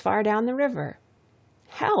sails far down the river.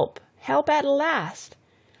 Help! Help at last!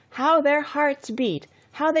 How their hearts beat,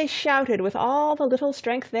 how they shouted with all the little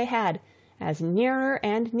strength they had, as nearer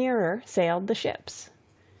and nearer sailed the ships.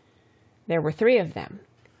 There were 3 of them.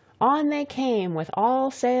 On they came with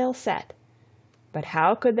all sail set. But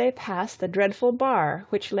how could they pass the dreadful bar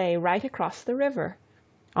which lay right across the river?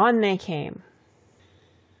 On they came.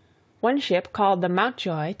 One ship called the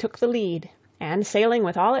Mountjoy took the lead, and sailing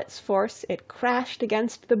with all its force, it crashed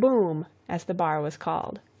against the boom, as the bar was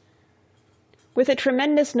called. With a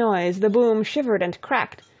tremendous noise the boom shivered and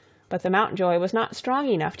cracked, but the Mountjoy was not strong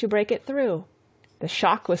enough to break it through. The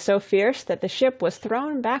shock was so fierce that the ship was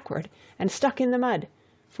thrown backward and stuck in the mud,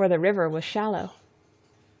 for the river was shallow.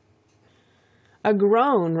 A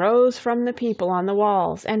groan rose from the people on the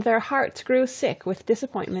walls, and their hearts grew sick with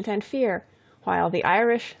disappointment and fear, while the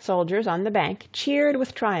Irish soldiers on the bank cheered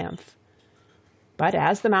with triumph. But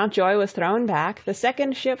as the Mountjoy was thrown back, the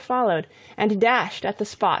second ship followed, and dashed at the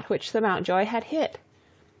spot which the Mountjoy had hit.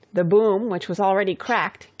 The boom, which was already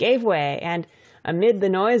cracked, gave way, and, amid the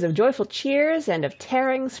noise of joyful cheers and of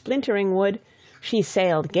tearing, splintering wood, she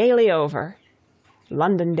sailed gaily over.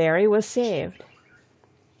 Londonderry was saved.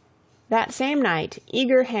 That same night,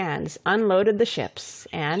 eager hands unloaded the ships,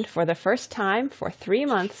 and, for the first time for 3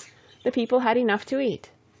 months, the people had enough to eat.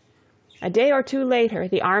 A day or two later,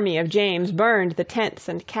 the army of James burned the tents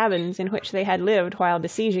and cabins in which they had lived while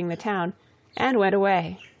besieging the town, and went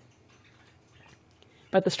away.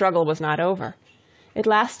 But the struggle was not over. It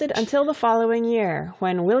lasted until the following year,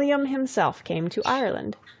 when William himself came to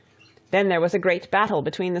Ireland. Then there was a great battle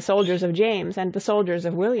between the soldiers of James and the soldiers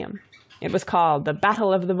of William. It was called the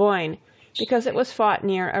Battle of the Boyne, because it was fought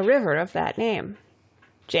near a river of that name.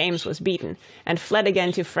 James was beaten, and fled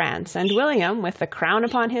again to France, and William, with the crown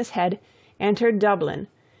upon his head, entered Dublin,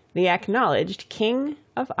 the acknowledged King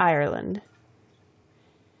of Ireland.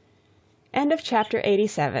 End of chapter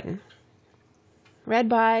 87. Read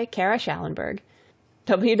by Kara Schallenberg.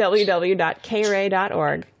 www.kray.org.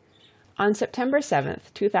 On September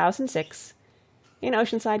 7th, 2006, in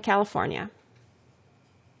Oceanside, California.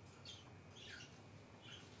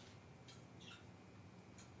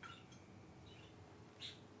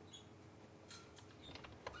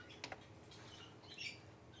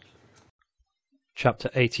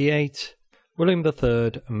 Chapter 88. William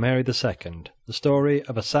III and Mary II, the story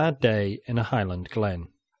of a sad day in a Highland glen.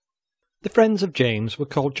 The friends of James were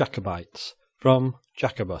called Jacobites, from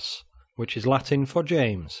Jacobus, which is Latin for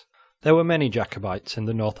James. There were many Jacobites in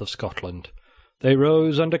the north of Scotland. They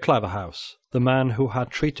rose under Claverhouse, the man who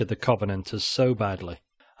had treated the Covenanters so badly,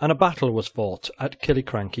 and a battle was fought at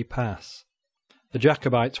Killiecrankie Pass. The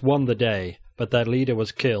Jacobites won the day, but their leader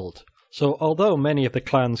was killed, so although many of the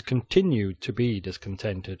clans continued to be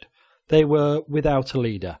discontented, they were without a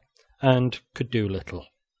leader, and could do little.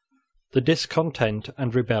 The discontent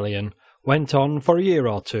and rebellion went on for a year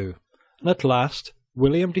or two, and at last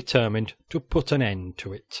William determined to put an end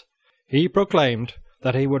to it. He proclaimed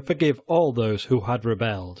that he would forgive all those who had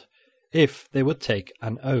rebelled, if they would take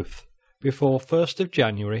an oath, before 1st of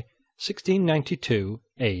January 1692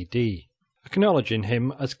 A.D., acknowledging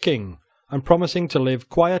him as king, and promising to live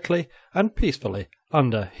quietly and peacefully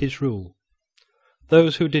under his rule.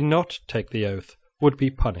 Those who did not take the oath would be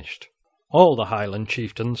punished. All the Highland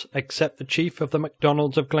chieftains, except the chief of the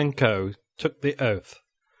MacDonalds of Glencoe, took the oath.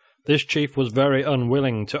 This chief was very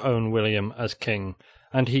unwilling to own William as king,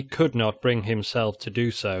 and he could not bring himself to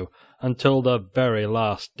do so until the very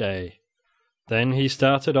last day. Then he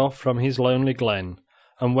started off from his lonely glen,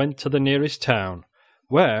 and went to the nearest town,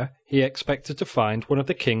 where he expected to find one of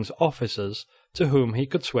the king's officers to whom he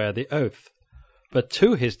could swear the oath. But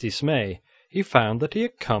to his dismay he found that he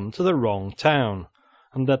had come to the wrong town,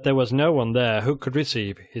 and that there was no one there who could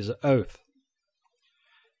receive his oath.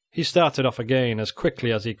 He started off again as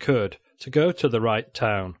quickly as he could to go to the right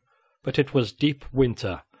town, but it was deep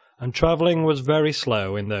winter, and travelling was very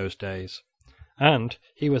slow in those days, and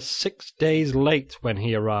he was 6 days late when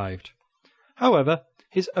he arrived. However,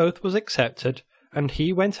 his oath was accepted, and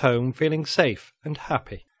he went home feeling safe and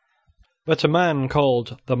happy. But a man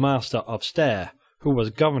called the Master of Stair, who was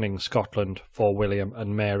governing Scotland for William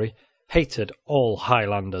and Mary, hated all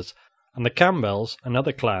Highlanders, and the Campbells,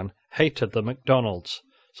 another clan, hated the MacDonalds.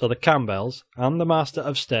 So the Campbells and the Master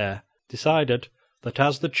of Stair decided that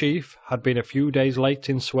as the chief had been a few days late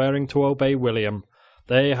in swearing to obey William,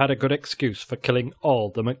 they had a good excuse for killing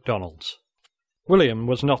all the MacDonalds. William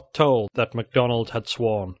was not told that MacDonald had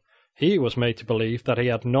sworn. He was made to believe that he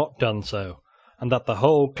had not done so, and that the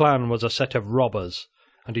whole clan was a set of robbers,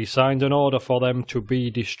 and he signed an order for them to be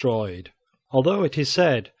destroyed. Although it is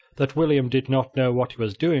said that William did not know what he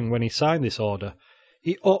was doing when he signed this order,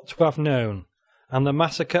 he ought to have known, and the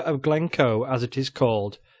massacre of Glencoe, as it is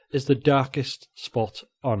called, is the darkest spot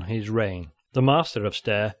on his reign. The Master of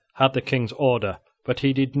Stair had the king's order, but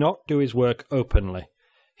he did not do his work openly.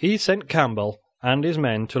 He sent Campbell and his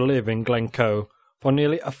men to live in Glencoe for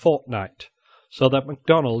nearly a fortnight, so that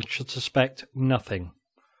MacDonald should suspect nothing.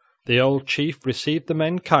 The old chief received the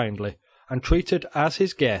men kindly, and treated as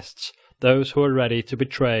his guests those who were ready to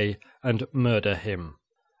betray and murder him.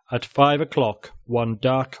 At 5 o'clock one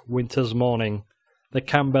dark winter's morning, the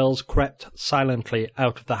Campbells crept silently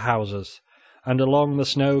out of the houses, and along the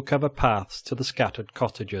snow-covered paths to the scattered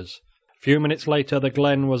cottages. A few minutes later the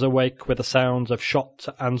glen was awake with the sounds of shot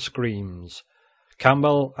and screams.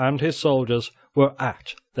 Campbell and his soldiers were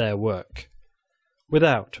at their work.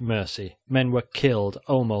 Without mercy, men were killed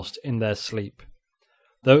almost in their sleep.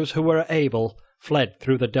 Those who were able fled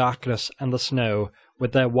through the darkness and the snow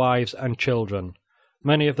with their wives and children,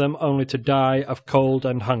 many of them only to die of cold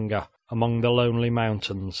and hunger among the lonely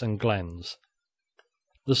mountains and glens.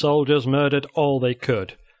 The soldiers murdered all they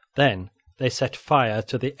could. Then they set fire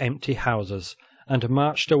to the empty houses and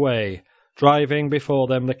marched away, driving before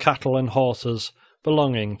them the cattle and horses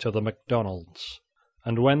belonging to the MacDonalds.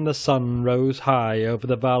 And when the sun rose high over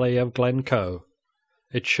the valley of Glencoe,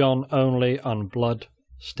 it shone only on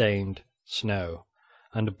blood-stained snow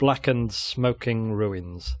and blackened smoking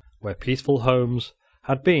ruins, where peaceful homes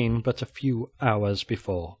had been but a few hours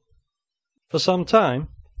before. For some time,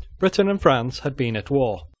 Britain and France had been at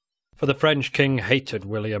war, for the French king hated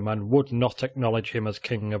William and would not acknowledge him as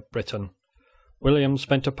King of Britain. William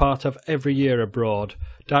spent a part of every year abroad,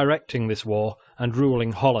 directing this war and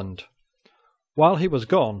ruling Holland. While he was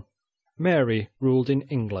gone, Mary ruled in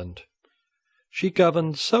England. She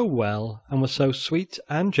governed so well and was so sweet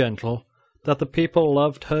and gentle that the people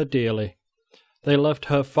loved her dearly. They loved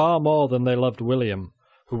her far more than they loved William,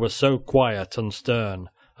 who was so quiet and stern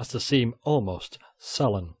as to seem almost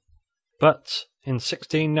sullen. But in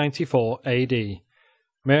 1694 A.D.,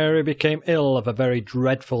 Mary became ill of a very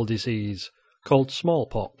dreadful disease called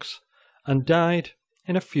smallpox, and died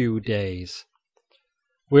in a few days.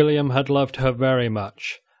 William had loved her very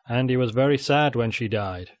much, and he was very sad when she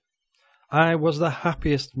died. "I was the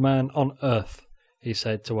happiest man on earth," he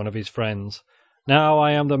said to one of his friends. "Now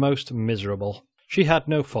I am the most miserable. She had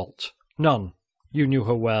no fault, none. You knew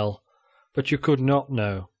her well, but you could not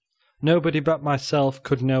know. Nobody but myself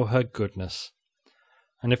could know her goodness."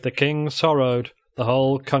 And if the king sorrowed, the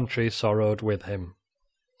whole country sorrowed with him.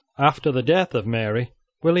 After the death of Mary,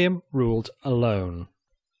 William ruled alone.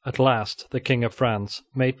 At last the King of France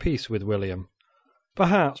made peace with William,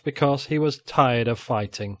 perhaps because he was tired of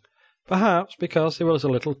fighting, perhaps because he was a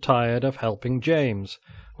little tired of helping James,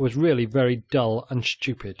 who was really very dull and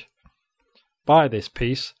stupid. By this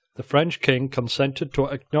peace, the French king consented to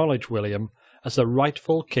acknowledge William as the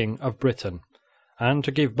rightful king of Britain, and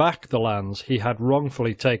to give back the lands he had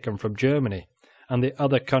wrongfully taken from Germany and the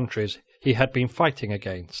other countries he had been fighting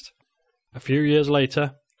against. A few years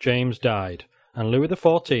later, James died, and Louis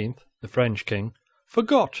XIV, the French king,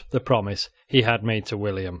 forgot the promise he had made to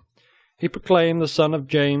William. He proclaimed the son of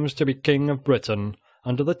James to be King of Britain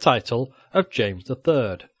under the title of James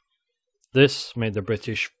III. This made the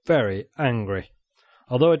British very angry,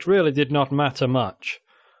 although it really did not matter much.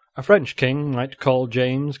 A French king might call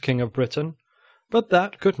James King of Britain, but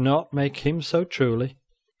that could not make him so truly.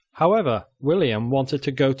 However, William wanted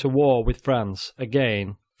to go to war with France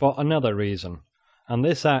again for another reason, and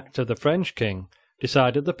this act of the French king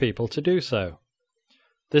decided the people to do so.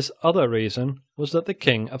 This other reason was that the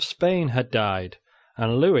King of Spain had died,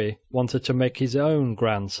 and Louis wanted to make his own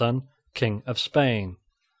grandson King of Spain,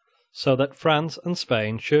 so that France and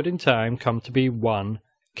Spain should in time come to be one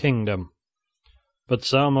kingdom. But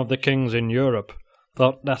some of the kings in Europe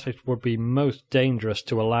thought that it would be most dangerous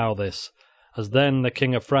to allow this, as then the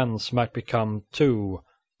King of France might become too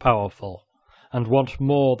powerful, and want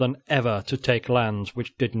more than ever to take lands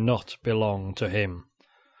which did not belong to him.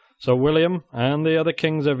 So William and the other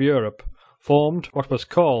kings of Europe formed what was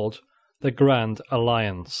called the Grand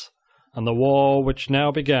Alliance, and the war which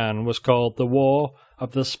now began was called the War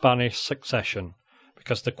of the Spanish Succession,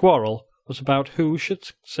 because the quarrel was about who should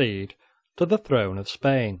succeed to the throne of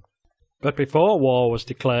Spain. But before war was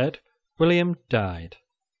declared, William died.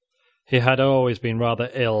 He had always been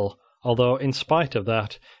rather ill, although in spite of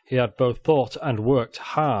that he had both thought and worked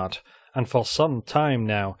hard, and for some time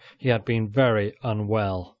now he had been very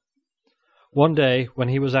unwell. One day when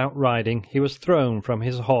he was out riding he was thrown from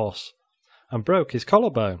his horse and broke his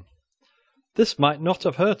collarbone. This might not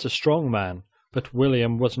have hurt a strong man, but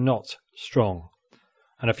William was not strong,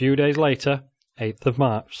 and a few days later, 8th of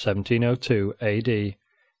March 1702 AD,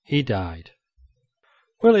 he died.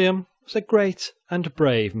 William was a great and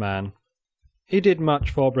brave man. He did much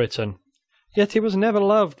for Britain, yet he was never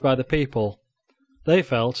loved by the people. They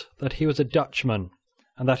felt that he was a Dutchman,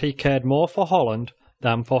 and that he cared more for Holland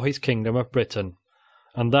than for his kingdom of Britain,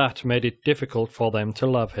 and that made it difficult for them to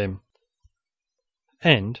love him.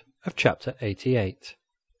 End of chapter 88.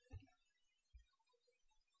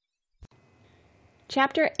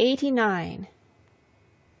 Chapter 89.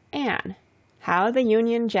 Anne, How the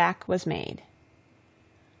Union Jack was Made.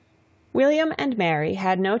 William and Mary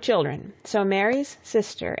had no children, so Mary's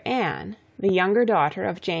sister Anne, the younger daughter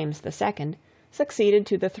of James II, succeeded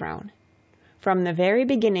to the throne. From the very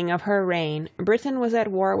beginning of her reign, Britain was at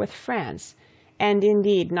war with France, and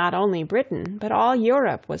indeed not only Britain, but all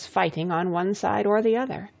Europe was fighting on one side or the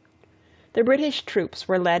other. The British troops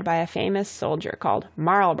were led by a famous soldier called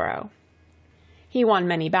Marlborough. He won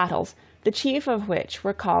many battles, the chief of which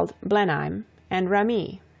were called Blenheim and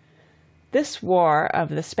Remy. This war of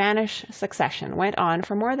the Spanish Succession went on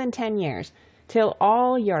for more than 10 years, till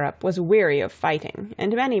all Europe was weary of fighting,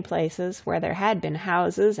 and many places where there had been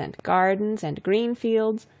houses and gardens and green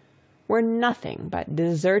fields were nothing but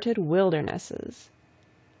deserted wildernesses.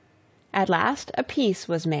 At last a peace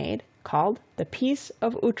was made, called the Peace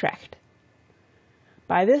of Utrecht.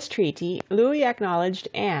 By this treaty Louis acknowledged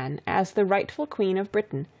Anne as the rightful Queen of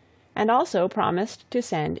Britain, and also promised to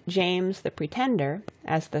send James the Pretender,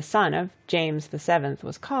 as the son of James VII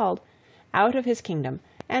was called, out of his kingdom,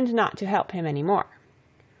 and not to help him any more.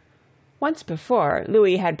 Once before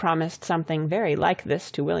Louis had promised something very like this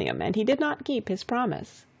to William, and he did not keep his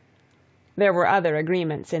promise. There were other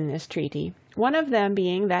agreements in this treaty, one of them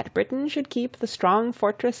being that Britain should keep the strong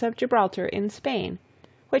fortress of Gibraltar in Spain,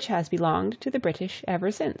 which has belonged to the British ever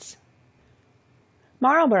since.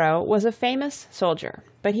 Marlborough was a famous soldier,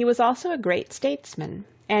 but he was also a great statesman,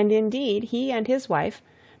 and indeed he and his wife,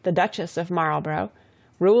 the Duchess of Marlborough,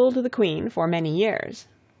 ruled the Queen for many years.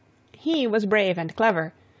 He was brave and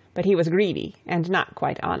clever, but he was greedy and not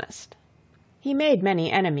quite honest. He made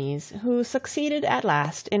many enemies, who succeeded at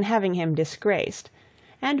last in having him disgraced,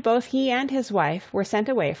 and both he and his wife were sent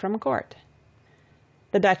away from court.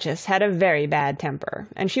 The Duchess had a very bad temper,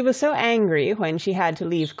 and she was so angry when she had to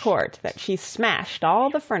leave court that she smashed all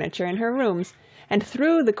the furniture in her rooms, and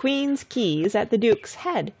threw the Queen's keys at the Duke's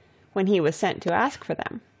head when he was sent to ask for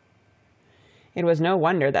them. It was no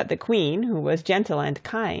wonder that the Queen, who was gentle and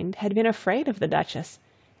kind, had been afraid of the Duchess,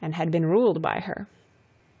 and had been ruled by her.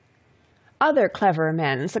 Other clever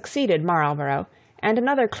men succeeded Marlborough, and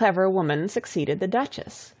another clever woman succeeded the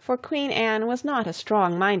Duchess, for Queen Anne was not a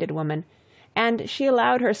strong-minded woman, and she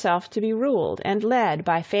allowed herself to be ruled and led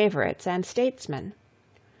by favourites and statesmen.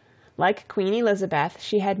 Like Queen Elizabeth,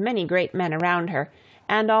 she had many great men around her,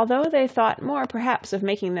 and although they thought more perhaps of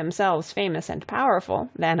making themselves famous and powerful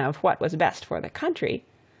than of what was best for the country,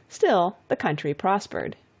 still the country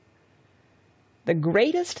prospered. The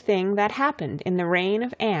greatest thing that happened in the reign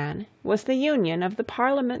of Anne was the union of the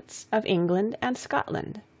Parliaments of England and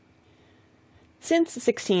Scotland. Since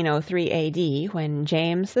 1603 A.D., when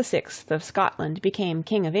James VI of Scotland became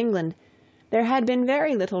King of England, there had been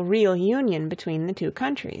very little real union between the two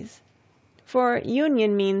countries. For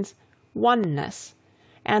union means oneness,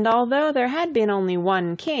 and although there had been only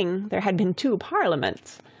one king, there had been two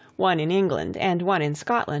parliaments, one in England and one in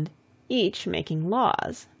Scotland, each making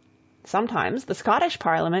laws. Sometimes the Scottish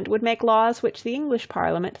Parliament would make laws which the English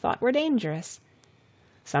Parliament thought were dangerous.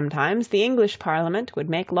 Sometimes the English Parliament would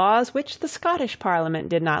make laws which the Scottish Parliament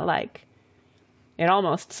did not like. It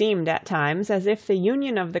almost seemed at times as if the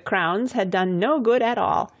union of the crowns had done no good at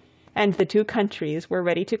all, and the two countries were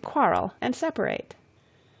ready to quarrel and separate.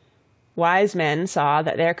 Wise men saw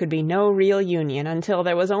that there could be no real union until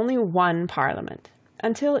there was only one Parliament,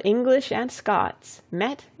 until English and Scots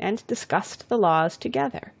met and discussed the laws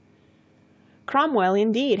together. Cromwell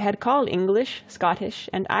indeed had called English, Scottish,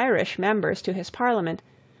 and Irish members to his Parliament,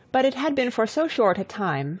 but it had been for so short a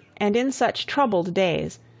time, and in such troubled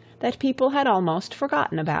days, that people had almost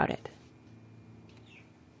forgotten about it.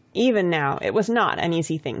 Even now it was not an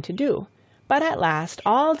easy thing to do, but at last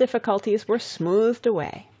all difficulties were smoothed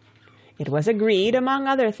away. It was agreed, among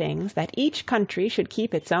other things, that each country should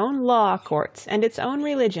keep its own law courts and its own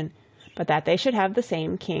religion, but that they should have the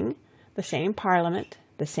same king, the same Parliament,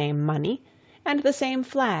 the same money, and the same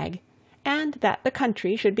flag, and that the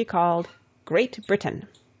country should be called Great Britain.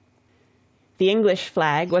 The English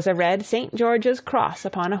flag was a red St. George's cross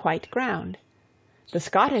upon a white ground. The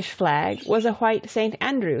Scottish flag was a white St.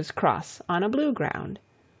 Andrew's cross on a blue ground.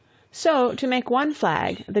 So, to make one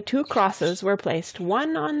flag, the two crosses were placed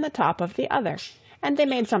one on the top of the other, and they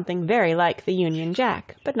made something very like the Union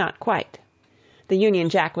Jack, but not quite. The Union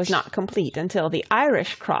Jack was not complete until the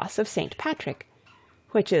Irish cross of St. Patrick,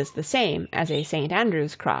 which is the same as a St.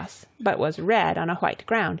 Andrew's cross, but was red on a white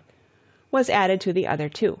ground, was added to the other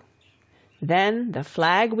two. Then the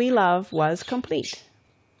flag we love was complete.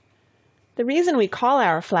 The reason we call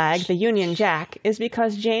our flag the Union Jack is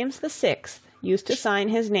because James VI used to sign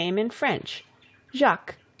his name in French,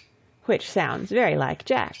 Jacques, which sounds very like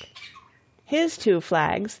Jack. His two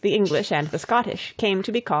flags, the English and the Scottish, came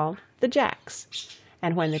to be called the Jacks,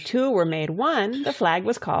 and when the two were made one, the flag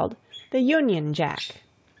was called the Union Jack.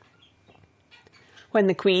 When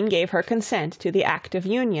the Queen gave her consent to the Act of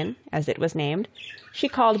Union, as it was named, she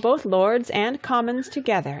called both Lords and Commons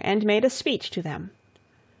together and made a speech to them.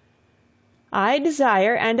 I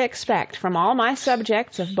desire and expect from all my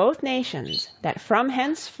subjects of both nations that from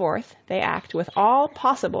henceforth they act with all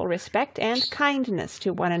possible respect and kindness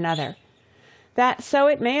to one another, that so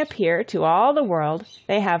it may appear to all the world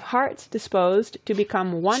they have hearts disposed to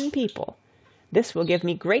become one people. This will give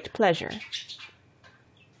me great pleasure.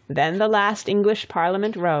 Then the last English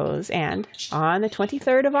Parliament rose, and, on the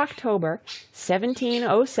 23rd of October,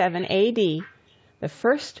 1707 A.D., the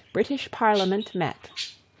first British Parliament met.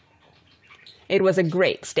 It was a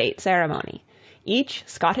great state ceremony. Each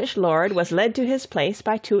Scottish lord was led to his place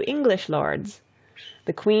by 2 English lords.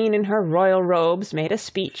 The Queen in her royal robes made a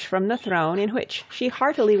speech from the throne in which she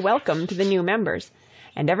heartily welcomed the new members,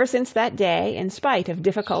 and ever since that day, in spite of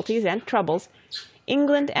difficulties and troubles,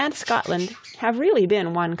 England and Scotland have really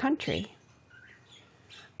been one country.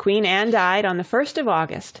 Queen Anne died on the 1st of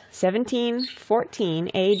August,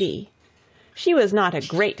 1714 A.D. She was not a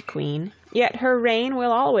great queen, yet her reign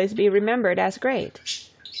will always be remembered as great.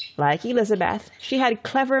 Like Elizabeth, she had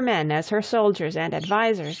clever men as her soldiers and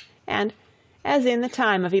advisers, and, as in the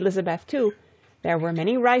time of Elizabeth too, there were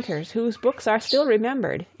many writers whose books are still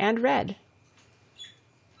remembered and read.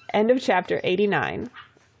 End of chapter 89.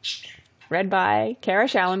 Read by Kara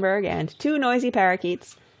Schallenberg and 2 noisy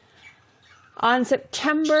parakeets on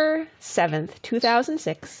September 7th,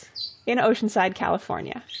 2006, in Oceanside,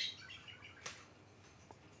 California.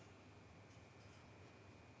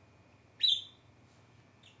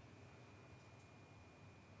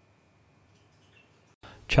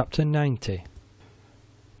 Chapter 90.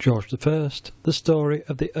 George I, the story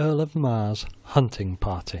of the Earl of Mar's hunting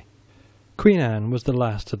party. Queen Anne was the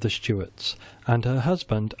last of the Stuarts, and her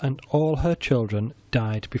husband and all her children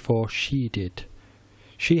died before she did.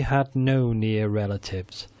 She had no near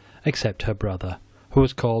relatives, except her brother, who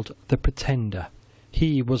was called the Pretender.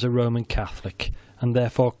 He was a Roman Catholic, and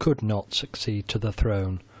therefore could not succeed to the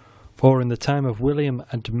throne, for in the time of William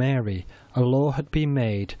and Mary a law had been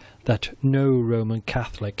made that no Roman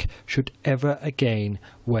Catholic should ever again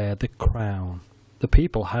wear the crown. The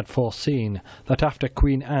people had foreseen that after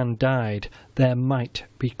Queen Anne died there might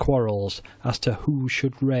be quarrels as to who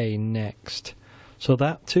should reign next, so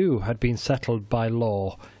that too had been settled by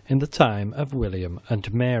law in the time of William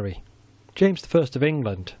and Mary. James I of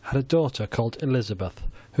England had a daughter called Elizabeth,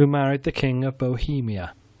 who married the King of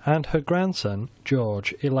Bohemia, and her grandson,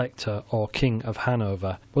 George, Elector or King of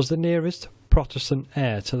Hanover, was the nearest Protestant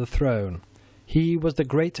heir to the throne. He was the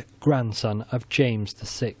great-grandson of James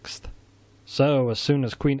VI. So, as soon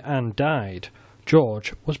as Queen Anne died,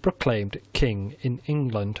 George was proclaimed king in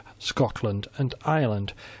England, Scotland and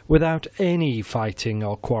Ireland, without any fighting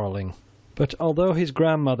or quarrelling. But although his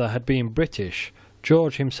grandmother had been British,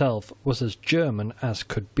 George himself was as German as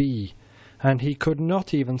could be, and he could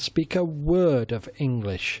not even speak a word of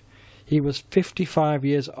English. He was 55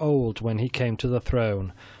 years old when he came to the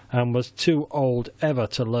throne, and was too old ever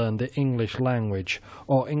to learn the English language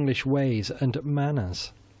or English ways and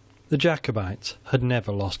manners. The Jacobites had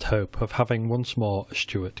never lost hope of having once more a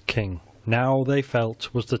Stuart king. Now they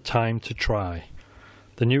felt was the time to try.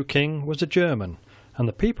 The new king was a German, and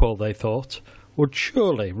the people, they thought, would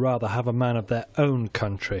surely rather have a man of their own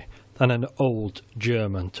country than an old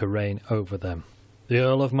German to reign over them. The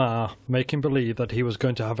Earl of Mar, making believe that he was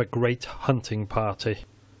going to have a great hunting party,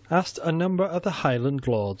 asked a number of the Highland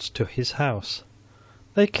lords to his house.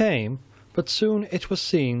 They came, but soon it was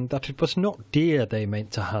seen that it was not deer they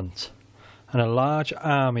meant to hunt, and a large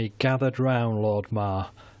army gathered round Lord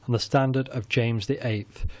Mar and the standard of James VIII,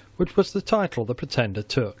 which was the title the Pretender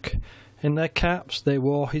took. In their caps they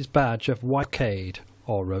wore his badge of white cockade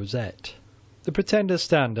or rosette. The Pretender's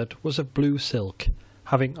standard was of blue silk,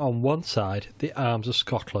 having on one side the arms of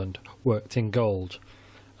Scotland worked in gold,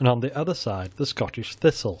 and on the other side the Scottish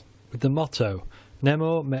thistle, with the motto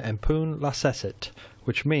Nemo me impune lacessit,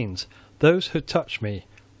 which means, "Those who touch me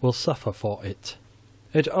will suffer for it."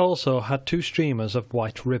 It also had 2 streamers of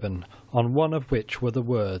white ribbon, on one of which were the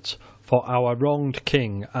words, "For our wronged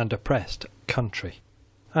king and oppressed country,"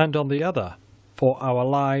 and on the other, "For our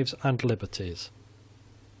lives and liberties."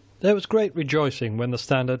 There was great rejoicing when the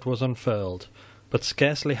standard was unfurled, but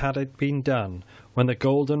scarcely had it been done when the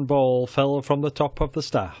golden ball fell from the top of the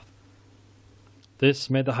staff.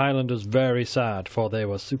 This made the Highlanders very sad, for they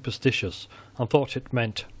were superstitious, and thought it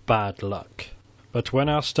meant bad luck. "But when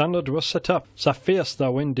our standard was set up, sae fierce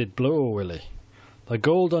the wind did blow, Willie. The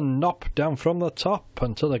golden knop down from the top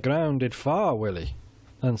unto the ground did fa, Willie."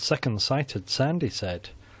 Then second-sighted Sandy said,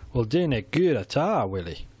 "We'll do nae good at a',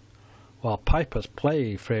 Willie, while pipers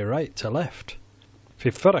play frae right to left,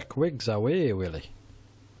 fi furrock wigs away, Willie."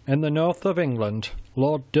 In the north of England,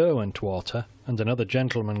 Lord Derwentwater and another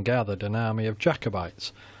gentleman gathered an army of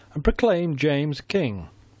Jacobites and proclaimed James king.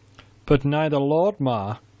 But neither Lord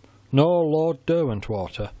Mar nor Lord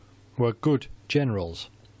Derwentwater were good generals.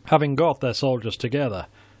 Having got their soldiers together,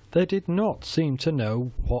 they did not seem to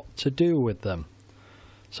know what to do with them.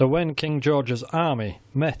 So when King George's army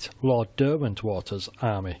met Lord Derwentwater's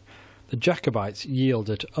army, the Jacobites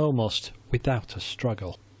yielded almost without a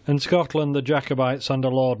struggle. In Scotland the Jacobites under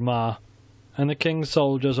Lord Mar and the King's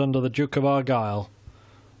soldiers under the Duke of Argyll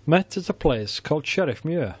met at a place called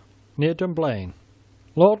Sheriffmuir, near Dunblane.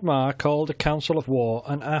 Lord Mar called a council of war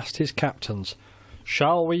and asked his captains,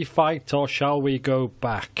 "Shall we fight or shall we go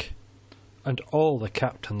back?" And all the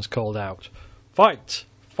captains called out, "Fight!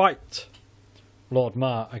 Fight!" Lord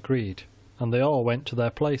Mar agreed, and they all went to their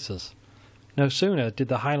places. No sooner did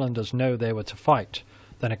the Highlanders know they were to fight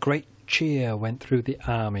than a great cheer went through the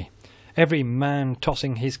army, every man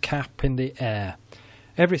tossing his cap in the air.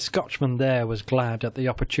 Every Scotchman there was glad at the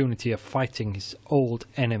opportunity of fighting his old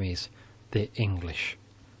enemies, the English.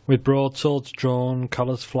 With broadswords drawn,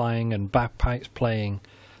 colours flying, and bagpipes playing,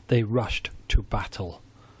 they rushed to battle.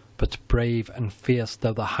 But brave and fierce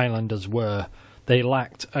though the Highlanders were, they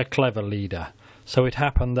lacked a clever leader. So it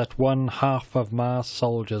happened that one half of Mar's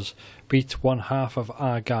soldiers beat one half of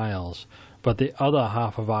Argyll's, but the other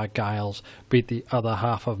half of Argyll's beat the other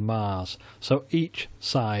half of Mar's, so each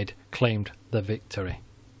side claimed the victory.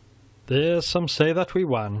 There's some say that we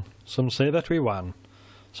won, some say that we won,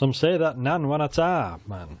 some say that none won at all,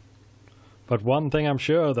 man. But one thing I'm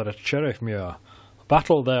sure, that at Sheriffmuir a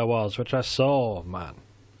battle there was which I saw, man.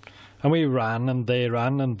 And we ran, and they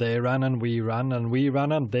ran, and they ran, and we ran, and we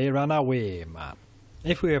ran, and they ran away, man.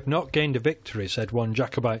 If we have not gained a victory, said one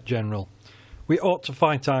Jacobite general, we ought to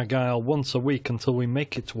fight Argyll once a week until we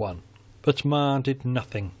make it one. But Mar did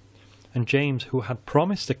nothing, and James, who had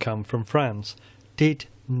promised to come from France, did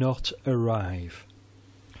not arrive.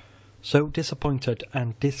 So disappointed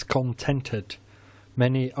and discontented,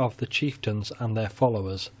 many of the chieftains and their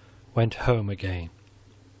followers went home again.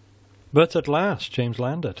 But at last James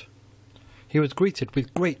landed. He was greeted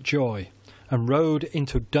with great joy, and rode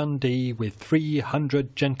into Dundee with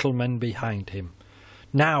 300 gentlemen behind him.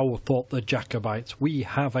 Now, thought the Jacobites, we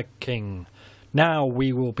have a king. Now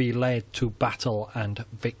we will be led to battle and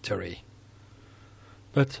victory.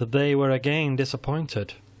 But they were again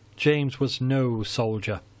disappointed. James was no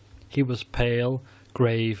soldier. He was pale,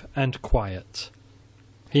 grave, and quiet.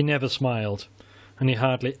 He never smiled, and he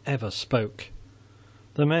hardly ever spoke.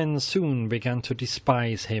 The men soon began to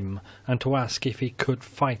despise him, and to ask if he could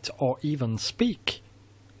fight or even speak.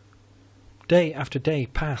 Day after day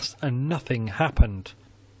passed, and nothing happened.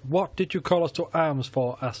 "What did you call us to arms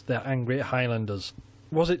for?" asked the angry Highlanders.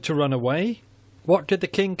 "Was it to run away? What did the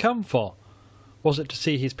king come for? Was it to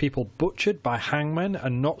see his people butchered by hangmen,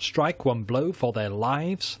 and not strike one blow for their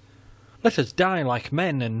lives? Let us die like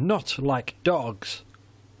men, and not like dogs.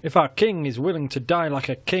 If our king is willing to die like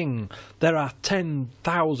a king, there are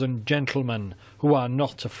 10,000 gentlemen who are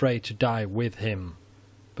not afraid to die with him."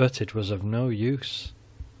 But it was of no use.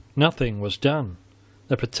 Nothing was done.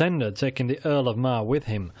 The Pretender, taking the Earl of Mar with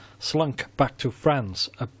him, slunk back to France,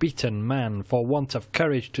 a beaten man for want of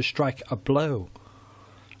courage to strike a blow.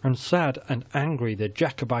 And sad and angry the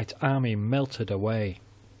Jacobite army melted away.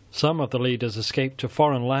 Some of the leaders escaped to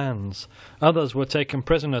foreign lands, others were taken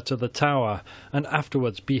prisoner to the Tower, and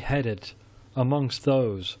afterwards beheaded. Amongst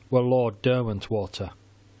those were Lord Derwentwater.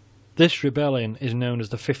 This rebellion is known as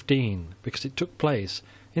the 15, because it took place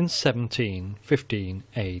in 1715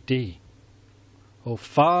 AD. "O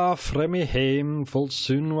far frae me hame full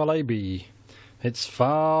soon will I be. It's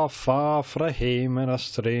far, far frae hame in a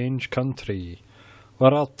strange country,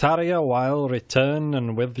 where I'll tarry a while, return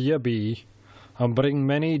and with ye be, and bring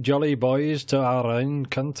many jolly boys to our own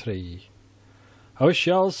country. I wish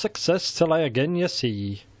ye all success till I again ye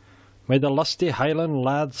see. May the lusty Highland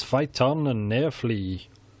lads fight on and ne'er flee.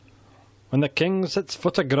 When the king sets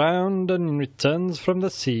foot aground and returns from the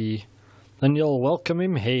sea, then you'll welcome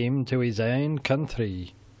him hame to his own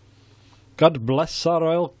country. God bless our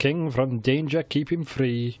royal king, from danger keep him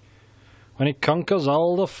free, when he conquers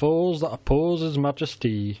all the foes that oppose his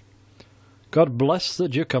majesty. God bless the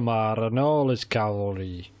Duke of Mar and all his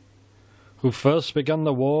cavalry, who first begun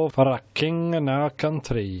the war for our king and our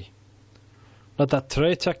country. Let that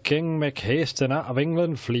traitor king make haste and out of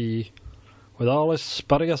England flee, with all his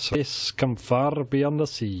spurious race come far beyond the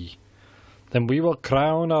sea. Then we will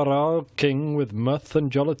crown our royal king with mirth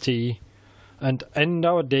and jollity, and end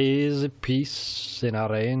our days of peace in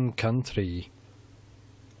our own country."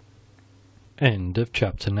 End of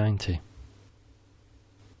chapter 90.